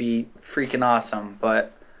week. That'd be freaking awesome.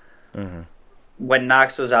 But when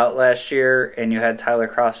Knox was out last year and you had Tyler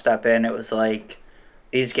Kroft step in, it was like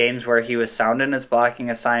these games where he was sound in his blocking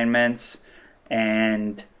assignments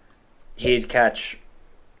and he'd catch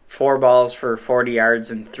 4 balls for 40 yards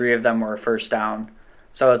and 3 of them were a first down.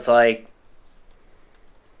 So it's like,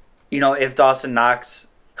 if Dawson Knox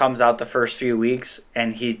comes out the first few weeks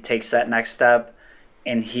and he takes that next step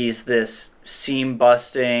and he's this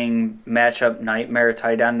seam-busting matchup nightmare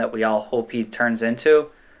tight end that we all hope he turns into,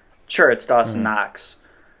 sure, it's Dawson Knox.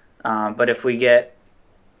 But if we get,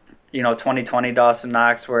 2020 Dawson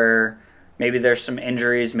Knox where maybe there's some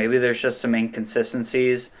injuries, maybe there's just some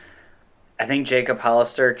inconsistencies, I think Jacob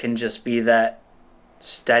Hollister can just be that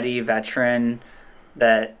steady veteran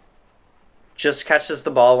that just catches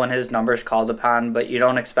the ball when his number's called upon, but you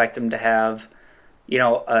don't expect him to have,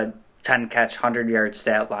 a 10-catch, 100-yard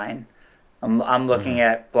stat line. I'm looking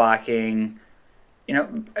at blocking,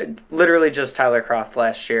 literally just Tyler Kroft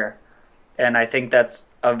last year. And I think that's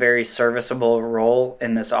a very serviceable role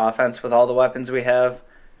in this offense with all the weapons we have.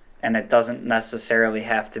 And it doesn't necessarily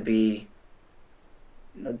have to be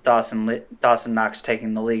Dawson Knox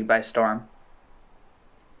taking the league by storm.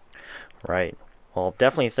 Right. Well,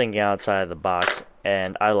 definitely thinking outside of the box,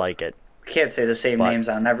 and I like it. Can't say the same names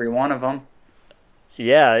on every one of them.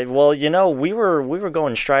 Yeah, well, we were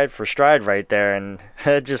going stride for stride right there, and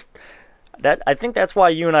I think that's why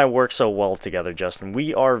you and I work so well together, Justin.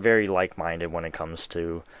 We are very like-minded when it comes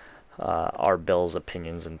to our Bills'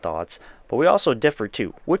 opinions and thoughts, but we also differ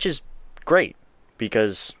too, which is great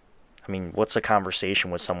because, what's a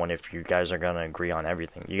conversation with someone if you guys are gonna agree on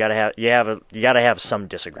everything? You gotta have some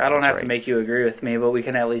disagreements. I don't have to make you agree with me, but we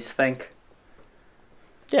can at least think.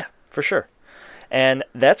 Yeah, for sure. And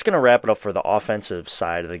that's going to wrap it up for the offensive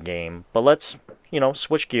side of the game. But let's,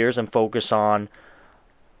 switch gears and focus on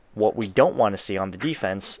what we don't want to see on the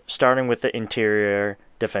defense, starting with the interior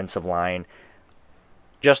defensive line.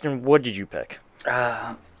 Justin, what did you pick?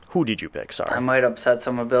 Who did you pick? Sorry. I might upset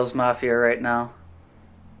some of Bills Mafia right now.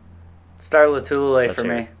 Star Lotulelei for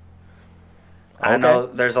me. Okay. I know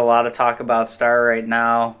there's a lot of talk about Star right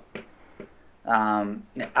now.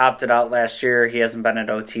 Opted out last year. He hasn't been at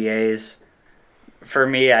OTAs. For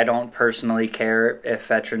me, I don't personally care if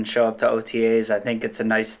veterans show up to OTAs. I think it's a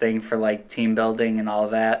nice thing for team building and all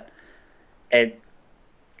that. It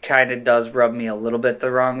kind of does rub me a little bit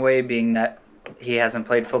the wrong way, being that he hasn't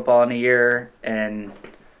played football in a year, and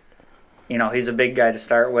he's a big guy to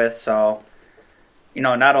start with. So,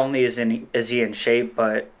 not only is he in shape,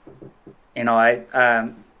 but I a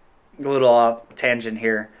little off tangent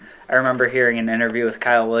here. I remember hearing an interview with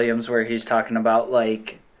Kyle Williams where he's talking about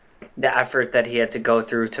like the effort that he had to go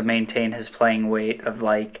through to maintain his playing weight of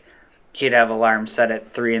like he'd have alarms set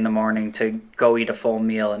at 3 a.m. to go eat a full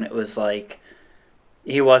meal, and it was like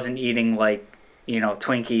he wasn't eating like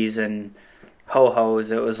Twinkies and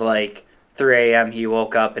ho-hos. It was like 3 a.m. he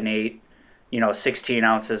woke up and ate 16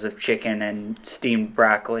 ounces of chicken and steamed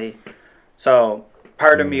broccoli. So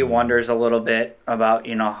part of me wonders a little bit about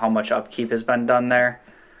how much upkeep has been done there.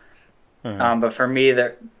 But for me,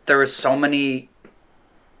 there was so many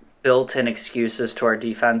built-in excuses to our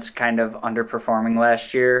defense kind of underperforming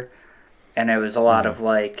last year, and it was a lot of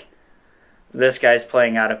like, this guy's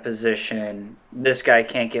playing out of position, this guy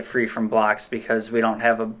can't get free from blocks because we don't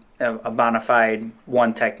have a bona fide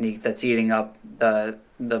one technique that's eating up the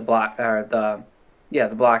blockers.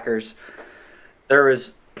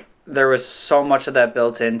 There was so much of that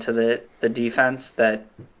built into the defense that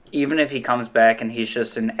even if he comes back and he's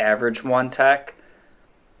just an average one tech,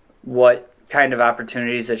 what kind of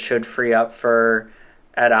opportunities it should free up for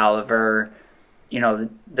Ed Oliver,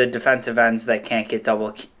 the defensive ends that can't get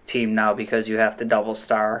double teamed now because you have to double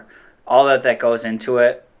star, all that goes into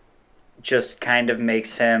it just kind of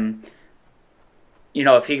makes him,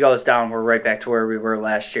 if he goes down, we're right back to where we were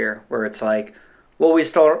last year, where it's like, well, we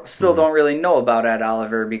still don't really know about Ed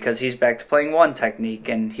Oliver because he's back to playing one technique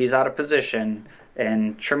and he's out of position.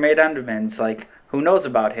 And Tremaine Edmonds, like, who knows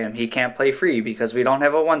about him? He can't play free because we don't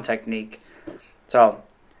have a one technique. So,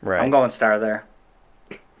 right. I'm going star there.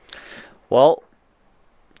 Well,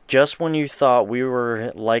 just when you thought we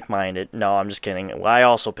were like-minded, no, I'm just kidding. I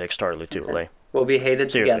also picked Star Lotulelei. We'll be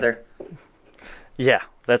hated Seriously. Together. Yeah,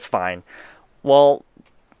 that's fine. Well,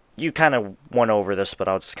 you kind of went over this, but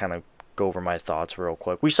I'll just kind of go over my thoughts real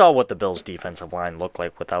quick. We saw what the Bills' defensive line looked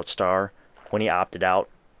like without Star when he opted out.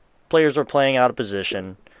 Players were playing out of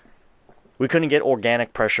position. We couldn't get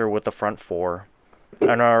organic pressure with the front four,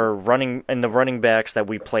 and the running backs that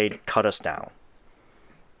we played cut us down.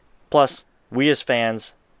 Plus, we as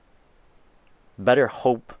fans better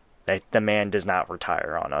hope that the man does not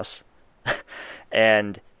retire on us.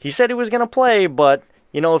 And he said he was going to play, but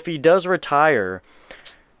if he does retire,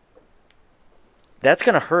 that's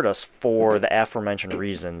going to hurt us for the aforementioned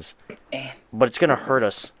reasons. But it's going to hurt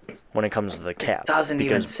us when it comes to the cap. Doesn't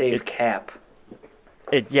even save cap.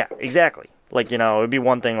 Yeah, exactly. Like, it'd be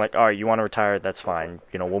one thing like, all right, you want to retire, that's fine.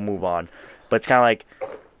 We'll move on. But it's kind of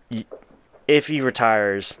like, if he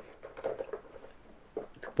retires,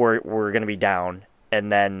 we're going to be down,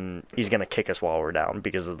 and then he's going to kick us while we're down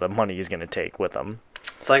because of the money he's going to take with him.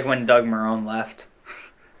 It's like when Doug Marrone left.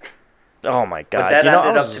 Oh, my God. But that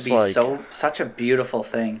ended up to be such a beautiful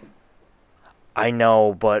thing. I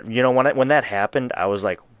know, but, when that happened, I was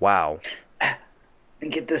like, wow.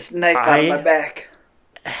 And get this knife out of my back.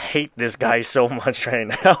 I hate this guy so much right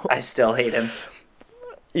now. I still hate him.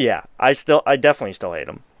 Yeah, I definitely still hate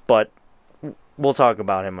him. But we'll talk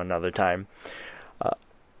about him another time.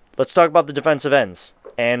 Let's talk about the defensive ends.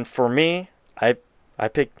 And for me, I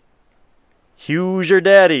picked Hughes, your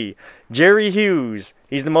daddy, Jerry Hughes.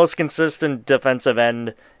 He's the most consistent defensive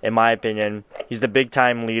end, in my opinion. He's the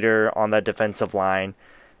big-time leader on that defensive line.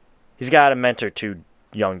 He's got to mentor two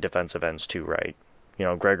young defensive ends too, right?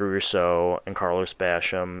 Gregory Rousseau and Carlos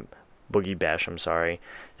Basham, Boogie Basham, sorry.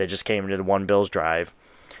 They just came into the One Bills drive.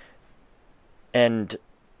 And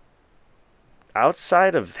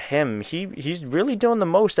outside of him, he's really doing the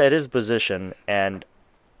most at his position, and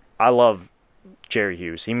I love Jerry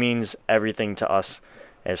Hughes. He means everything to us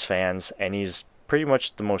as fans, and he's pretty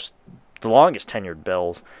much the longest tenured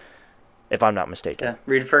Bills, if I'm not mistaken. Yeah,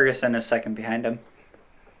 Reed Ferguson is second behind him.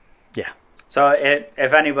 Yeah. So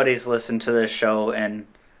if anybody's listened to this show and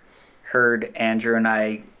heard Andrew and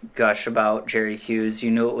I gush about Jerry Hughes,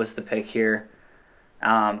 you knew it was the pick here.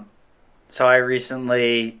 So I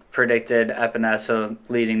recently predicted Epinesa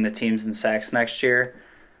leading the teams in sacks next year.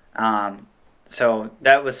 So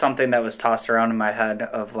that was something that was tossed around in my head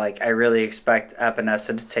of like, I really expect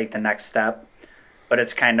Epinesa to take the next step. But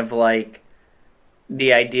it's kind of like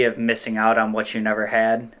the idea of missing out on what you never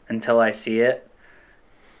had until I see it.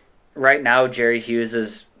 Right now, Jerry Hughes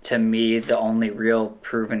is, to me, the only real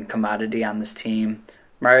proven commodity on this team.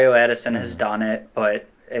 Mario Addison has done it, but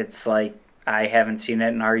it's like I haven't seen it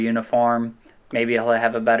in our uniform. Maybe he'll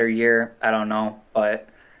have a better year. I don't know. But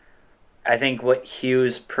I think what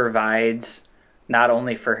Hughes provides, not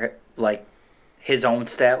only for like his own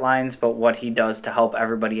stat lines, but what he does to help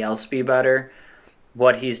everybody else be better,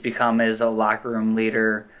 what he's become as a locker room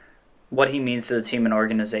leader, what he means to the team and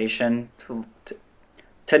organization.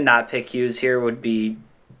 To not pick Hughes here would be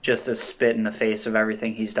just a spit in the face of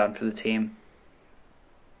everything he's done for the team.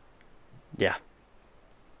 Yeah,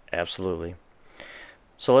 absolutely.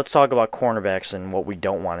 So let's talk about cornerbacks and what we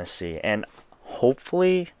don't want to see. And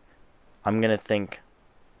hopefully, I'm going to think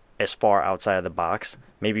as far outside of the box,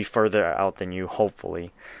 maybe further out than you,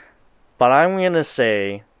 hopefully. But I'm going to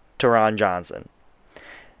say Taron Johnson.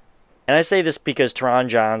 And I say this because Taron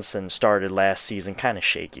Johnson started last season kind of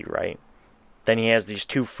shaky, right? Then he has these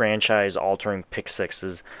 2 franchise-altering pick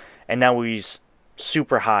sixes, and now he's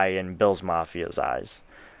super high in Bills Mafia's eyes.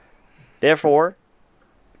 Therefore,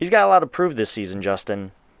 he's got a lot to prove this season,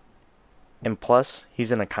 Justin. And plus,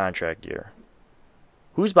 he's in a contract year.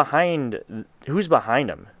 Who's behind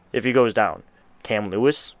him if he goes down? Cam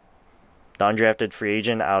Lewis, the undrafted free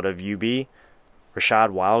agent out of UB.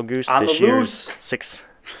 Rashad Wildgoose On this the year's loose.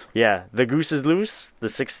 Yeah, the goose is loose. The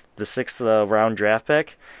sixth round draft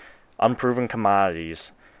pick. Unproven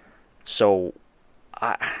commodities. So,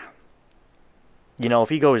 if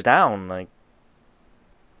he goes down, like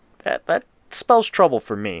that spells trouble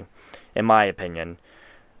for me, in my opinion.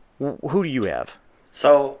 Who do you have?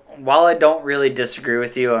 So, while I don't really disagree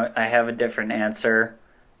with you, I have a different answer.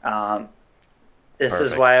 This Perfect.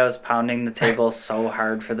 is why I was pounding the table so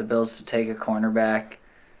hard for the Bills to take a cornerback.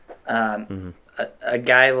 A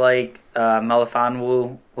guy like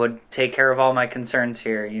Melifonwu would take care of all my concerns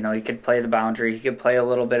here. He could play the boundary. He could play a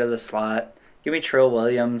little bit of the slot. Give me Trill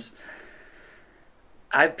Williams.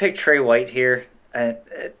 I picked Trey White here.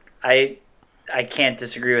 I can't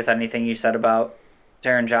disagree with anything you said about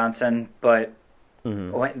Taron Johnson, but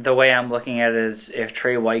the way I'm looking at it is if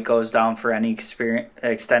Trey White goes down for any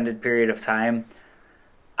extended period of time,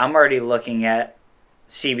 I'm already looking at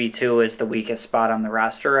CB2 as the weakest spot on the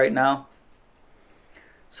roster right now.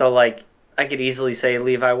 So, I could easily say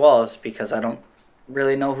Levi Wallace because I don't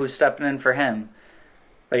really know who's stepping in for him.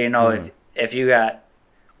 But, if you got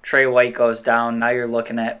Trey White goes down, now you're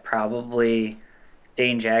looking at probably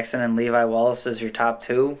Dane Jackson and Levi Wallace as your top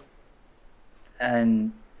 2.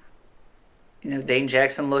 And, Dane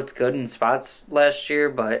Jackson looked good in spots last year,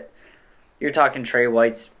 but you're talking Trey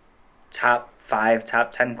White's top 5,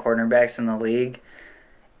 top 10 cornerbacks in the league.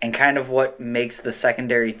 And kind of what makes the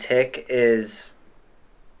secondary tick is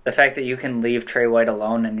the fact that you can leave Trey White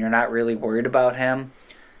alone and you're not really worried about him.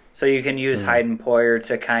 So you can use Hyde and Poyer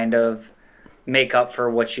to kind of make up for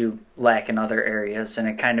what you lack in other areas. And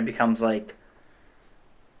it kind of becomes like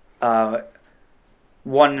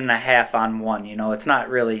 1.5 on 1. It's not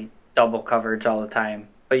really double coverage all the time,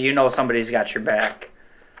 but somebody's got your back.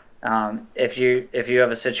 If you have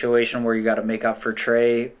a situation where you got to make up for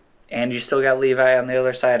Trey and you still got Levi on the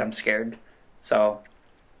other side, I'm scared. So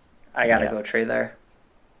I got to go Trey there.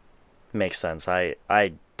 Makes sense. I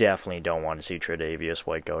definitely don't want to see Tre'Davious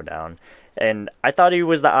White go down. And I thought he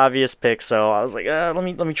was the obvious pick, so I was like, let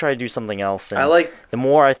me try to do something else. And the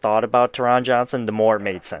more I thought about Taron Johnson, the more it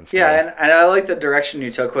made sense. Yeah, and I like the direction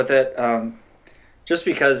you took with it. Just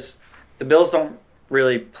because the Bills don't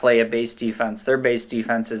really play a base defense. Their base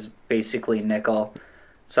defense is basically nickel.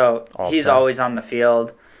 So he's always on the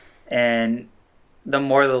field. And the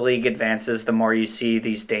more the league advances, the more you see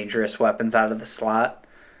these dangerous weapons out of the slot.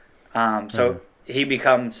 So he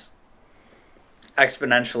becomes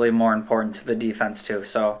exponentially more important to the defense too.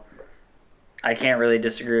 So I can't really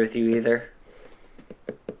disagree with you either.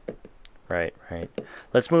 Right.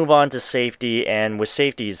 Let's move on to safety. And with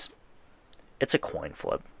safeties, it's a coin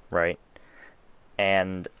flip, right?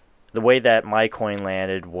 And the way that my coin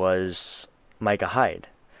landed was Micah Hyde.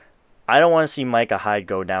 I don't want to see Micah Hyde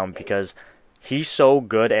go down because he's so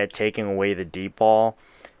good at taking away the deep ball,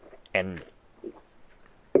 and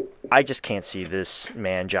I just can't see this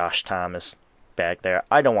man, Josh Thomas, back there.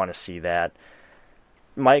 I don't want to see that.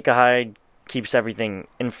 Micah Hyde keeps everything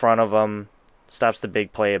in front of him, stops the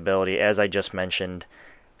big playability, as I just mentioned.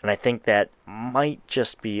 And I think that might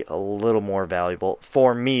just be a little more valuable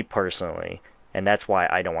for me personally. And that's why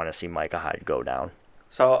I don't want to see Micah Hyde go down.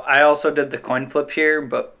 So I also did the coin flip here,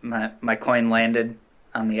 but my coin landed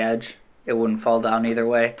on the edge. It wouldn't fall down either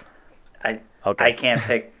way. I can't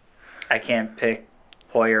pick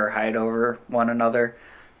Poyer or Hyde over one another.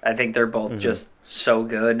 I think they're both just so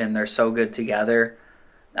good, and they're so good together.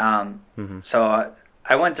 So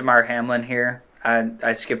I went to Damar Hamlin here.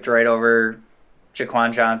 I skipped right over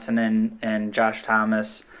Jaquan Johnson and Josh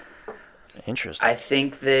Thomas. Interesting. I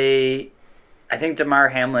think Damar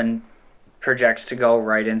Hamlin projects to go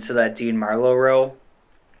right into that Dean Marlowe role.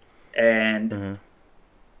 And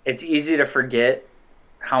it's easy to forget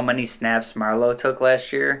how many snaps Marlowe took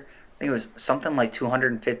last year. think it was something like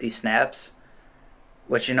 250 snaps,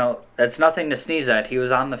 which, that's nothing to sneeze at. He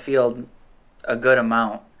was on the field a good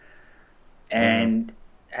amount. And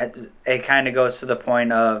it kind of goes to the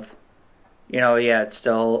point of, it's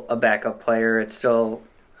still a backup player. It's still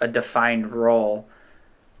a defined role.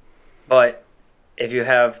 But if you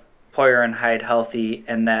have Poyer and Hyde healthy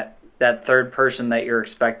and that third person that you're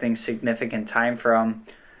expecting significant time from,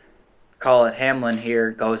 call it Hamlin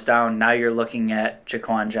here, goes down, now you're looking at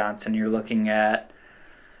Jaquan Johnson. You're looking at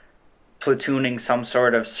platooning some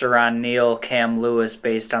sort of Siran Neal, Cam Lewis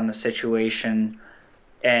based on the situation.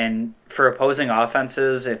 And for opposing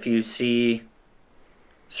offenses, if you see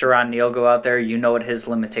Siran Neal go out there, you know what his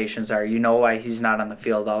limitations are. You know why he's not on the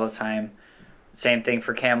field all the time. Same thing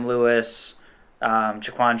for Cam Lewis,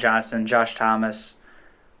 Jaquan Johnson, Josh Thomas.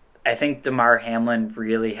 I think Damar Hamlin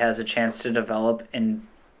really has a chance to develop and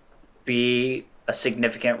be a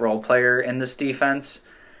significant role player in this defense.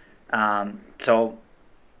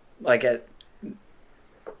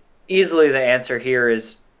 Easily the answer here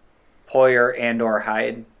is Poyer and or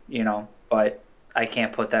Hyde, but I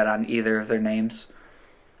can't put that on either of their names.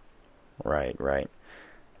 Right.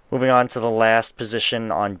 Moving on to the last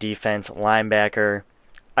position on defense, linebacker,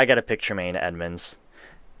 I got to pick Tremaine Edmunds.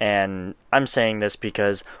 And I'm saying this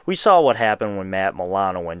because we saw what happened when Matt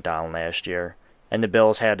Milano went down last year, and the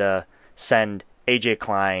Bills had to send A.J.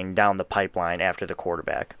 Klein down the pipeline after the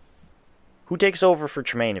quarterback. Who takes over for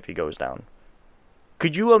Tremaine if he goes down?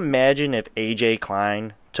 Could you imagine if A.J.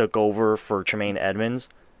 Klein took over for Tremaine Edmunds?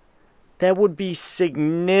 That would be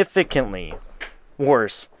significantly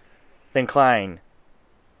worse than Klein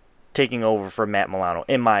taking over for Matt Milano,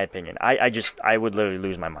 in my opinion. I would literally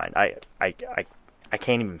lose my mind. I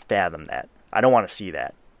can't even fathom that. I don't want to see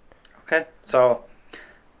that. Okay, so I'm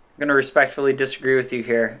going to respectfully disagree with you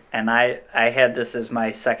here, and I had this as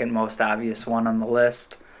my second most obvious one on the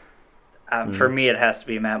list. For me, it has to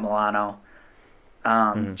be Matt Milano.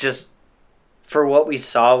 Just for what we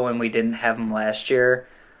saw when we didn't have him last year,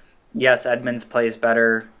 yes, Edmunds plays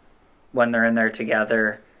better when they're in there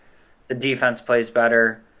together. The defense plays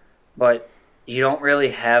better, but you don't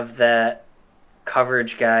really have that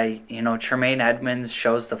coverage guy. Tremaine Edmunds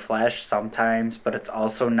shows the flash sometimes, but it's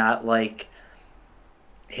also not like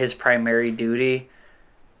his primary duty.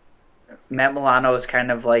 Matt Milano is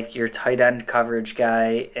kind of like your tight end coverage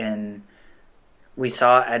guy, and we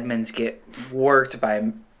saw Edmunds get worked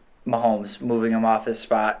by Mahomes, moving him off his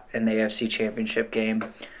spot in the AFC Championship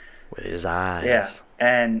game. With his eyes. Yeah,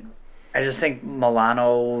 and I just think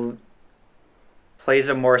Milano plays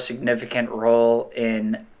a more significant role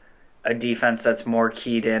in a defense that's more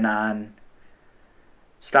keyed in on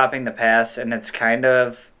stopping the pass, and it's kind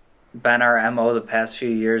of been our MO the past few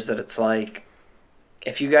years that it's like,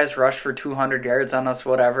 if you guys rush for 200 yards on us,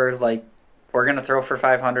 whatever, we're going to throw for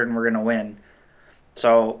 500 and we're going to win.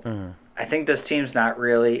 So I think this team's not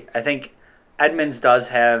really... I think Edmunds does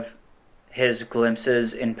have his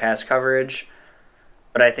glimpses in pass coverage,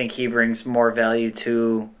 but I think he brings more value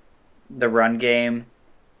to the run game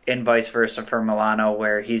and vice versa for Milano,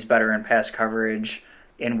 where he's better in pass coverage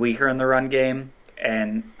and weaker in the run game,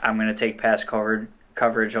 and I'm going to take pass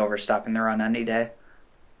coverage over stopping the run any day.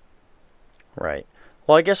 Right.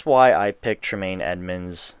 Well, I guess why I picked Tremaine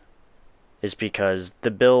Edmunds is because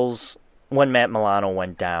the Bills, when Matt Milano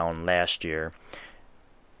went down last year,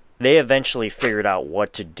 they eventually figured out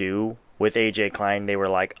what to do with A.J. Klein. They were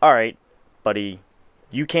like, all right, buddy,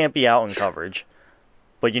 you can't be out in coverage,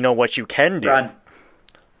 but you know what you can do? Run.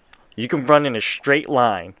 You can run in a straight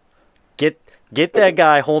line. Get that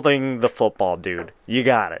guy holding the football, dude. You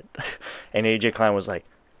got it. And A.J. Klein was like,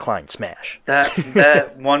 Klein, smash.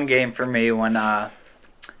 That one game for me when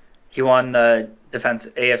he won the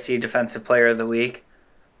AFC Defensive Player of the Week.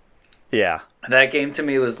 Yeah. That game to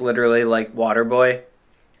me was literally like Waterboy.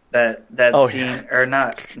 That scene, yeah. Or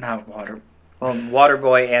not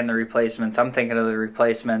Waterboy and the Replacements. I'm thinking of the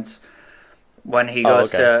Replacements. When he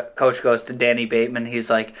goes Coach goes to Danny Bateman,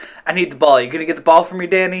 he's like, I need the ball. You gonna get the ball for me,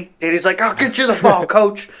 Danny? Danny's like, I'll get you the ball,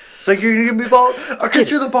 Coach. It's like, you're gonna give me the ball? I'll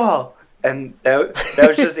get you the ball. And that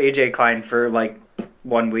was just A.J. Klein for like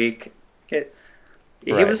 1 week.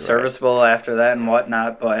 He was serviceable after that and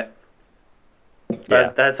whatnot, but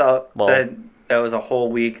that's all. Well, that was a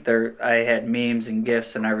whole week. I had memes and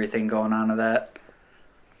GIFs and everything going on of that.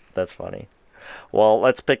 That's funny. Well,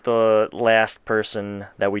 let's pick the last person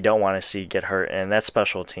that we don't want to see get hurt, and that's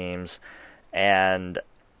special teams. And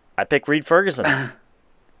I pick Reed Ferguson. I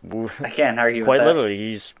can't argue with that. Quite literally,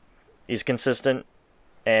 he's consistent,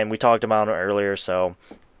 and we talked about it earlier, so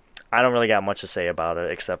I don't really got much to say about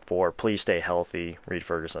it except for please stay healthy, Reed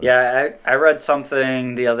Ferguson. Yeah, I read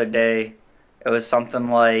something the other day. It was something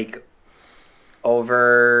like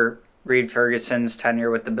over Reed Ferguson's tenure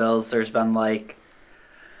with the Bills, there's been like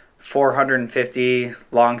 450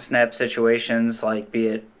 long snap situations, like be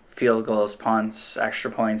it field goals, punts,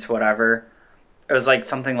 extra points, whatever. It was like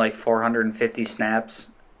something like 450 snaps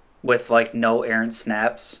with like no errant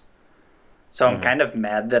snaps. So I'm kind of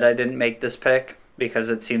mad that I didn't make this pick because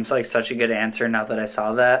it seems like such a good answer now that I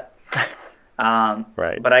saw that.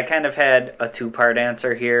 Right. But I kind of had a two-part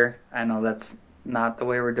answer here. I know that's not the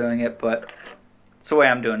way we're doing it, but it's the way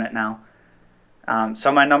I'm doing it now.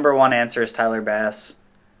 So my number one answer is Tyler Bass.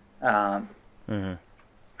 I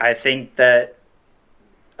think that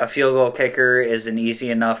a field goal kicker is an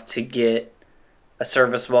easy enough to get a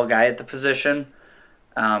serviceable guy at the position.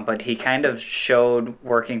 But he kind of showed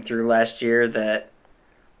working through last year that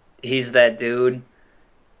he's that dude.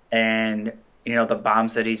 And, you know, the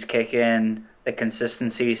bombs that he's kicking, the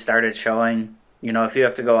consistency started showing. You know, if you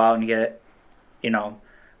have to go out and get, you know,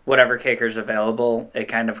 whatever kicker's available, it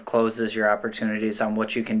kind of closes your opportunities on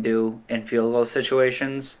what you can do in field goal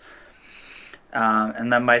situations.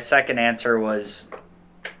 And then my second answer was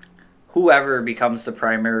whoever becomes the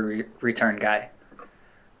primary return guy.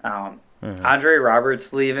 Andre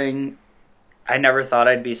Roberts leaving, I never thought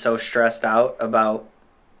I'd be so stressed out about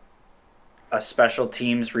a special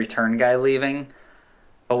teams return guy leaving,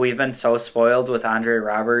 but we've been so spoiled with Andre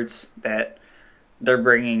Roberts that they're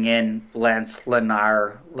bringing in Lance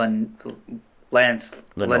Lenoir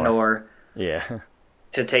Yeah.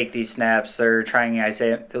 to take these snaps. They're trying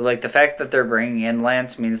Isaiah. Like, the fact that they're bringing in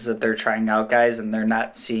Lance means that they're trying out guys and they're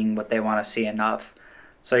not seeing what they want to see enough.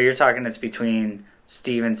 So you're talking it's between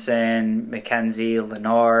Stevenson, McKenzie,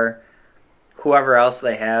 Lenoir, whoever else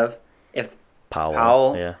they have. If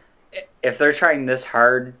Powell, yeah. If they're trying this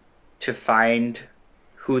hard to find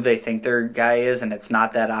who they think their guy is and it's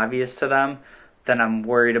not that obvious to them, then I'm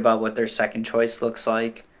worried about what their second choice looks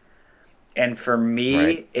like. And for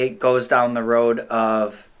me, It goes down the road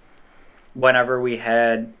of whenever we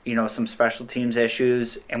had, you know, some special teams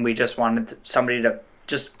issues and we just wanted somebody to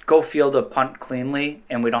just go field a punt cleanly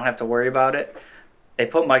and we don't have to worry about it. They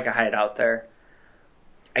put Micah Hyde out there.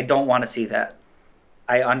 I don't want to see that.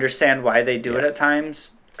 I understand why they do it at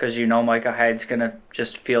times because you know Micah Hyde's going to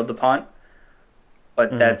just field the punt.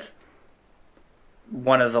 But that's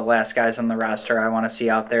one of the last guys on the roster I want to see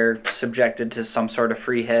out there subjected to some sort of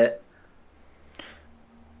free hit.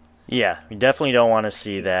 Yeah, you definitely don't want to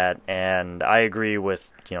see that. And I agree with,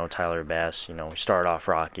 you know, Tyler Bass. You know, start off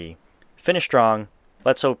rocky, finish strong.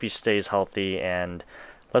 Let's hope he stays healthy, and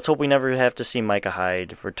let's hope we never have to see Micah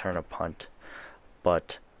Hyde return a punt.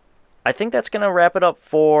 But I think that's going to wrap it up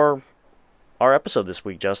for our episode this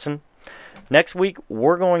week, Justin. Next week,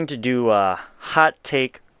 we're going to do a hot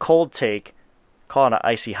take, cold take, call it an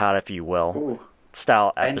icy hot if you will,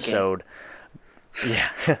 style episode. Yeah.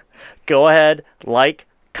 Go ahead, like,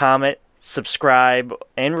 comment, subscribe,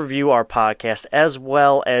 and review our podcast, as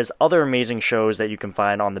well as other amazing shows that you can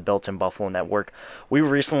find on the Built-In Buffalo Network. We were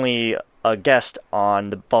recently a guest on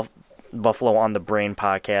the Buffalo on the Brain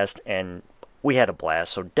podcast, and we had a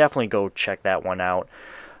blast, so definitely go check that one out.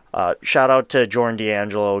 Shout out to Jordan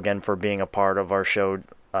D'Angelo again for being a part of our show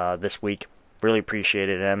this week. Really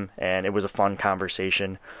appreciated him, and it was a fun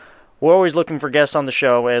conversation. We're always looking for guests on the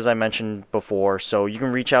show, as I mentioned before, so you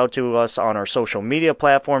can reach out to us on our social media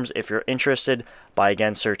platforms if you're interested by,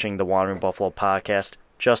 again, searching the Wandering Buffalo Podcast.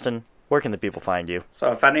 Justin, where can the people find you?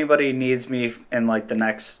 So if anybody needs me in like the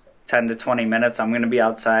next 10 to 20 minutes, I'm going to be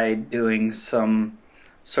outside doing some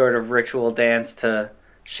sort of ritual dance to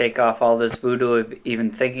shake off all this voodoo of even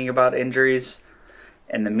thinking about injuries.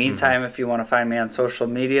 In the meantime, if you want to find me on social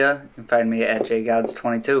media, you can find me at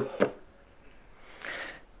jgods22.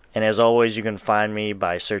 And as always, you can find me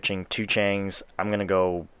by searching Two Changs. I'm going to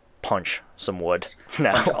go punch some wood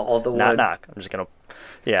now. Punch all the wood. Not knock. I'm just going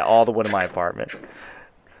to, all the wood in my apartment.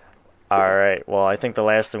 All right. Well, I think the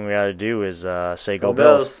last thing we got to do is say go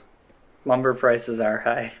Bills. Lumber prices are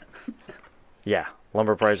high. Yeah,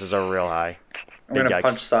 lumber prices are real high. I'm going to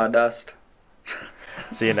punch sawdust.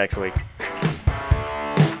 See you next week.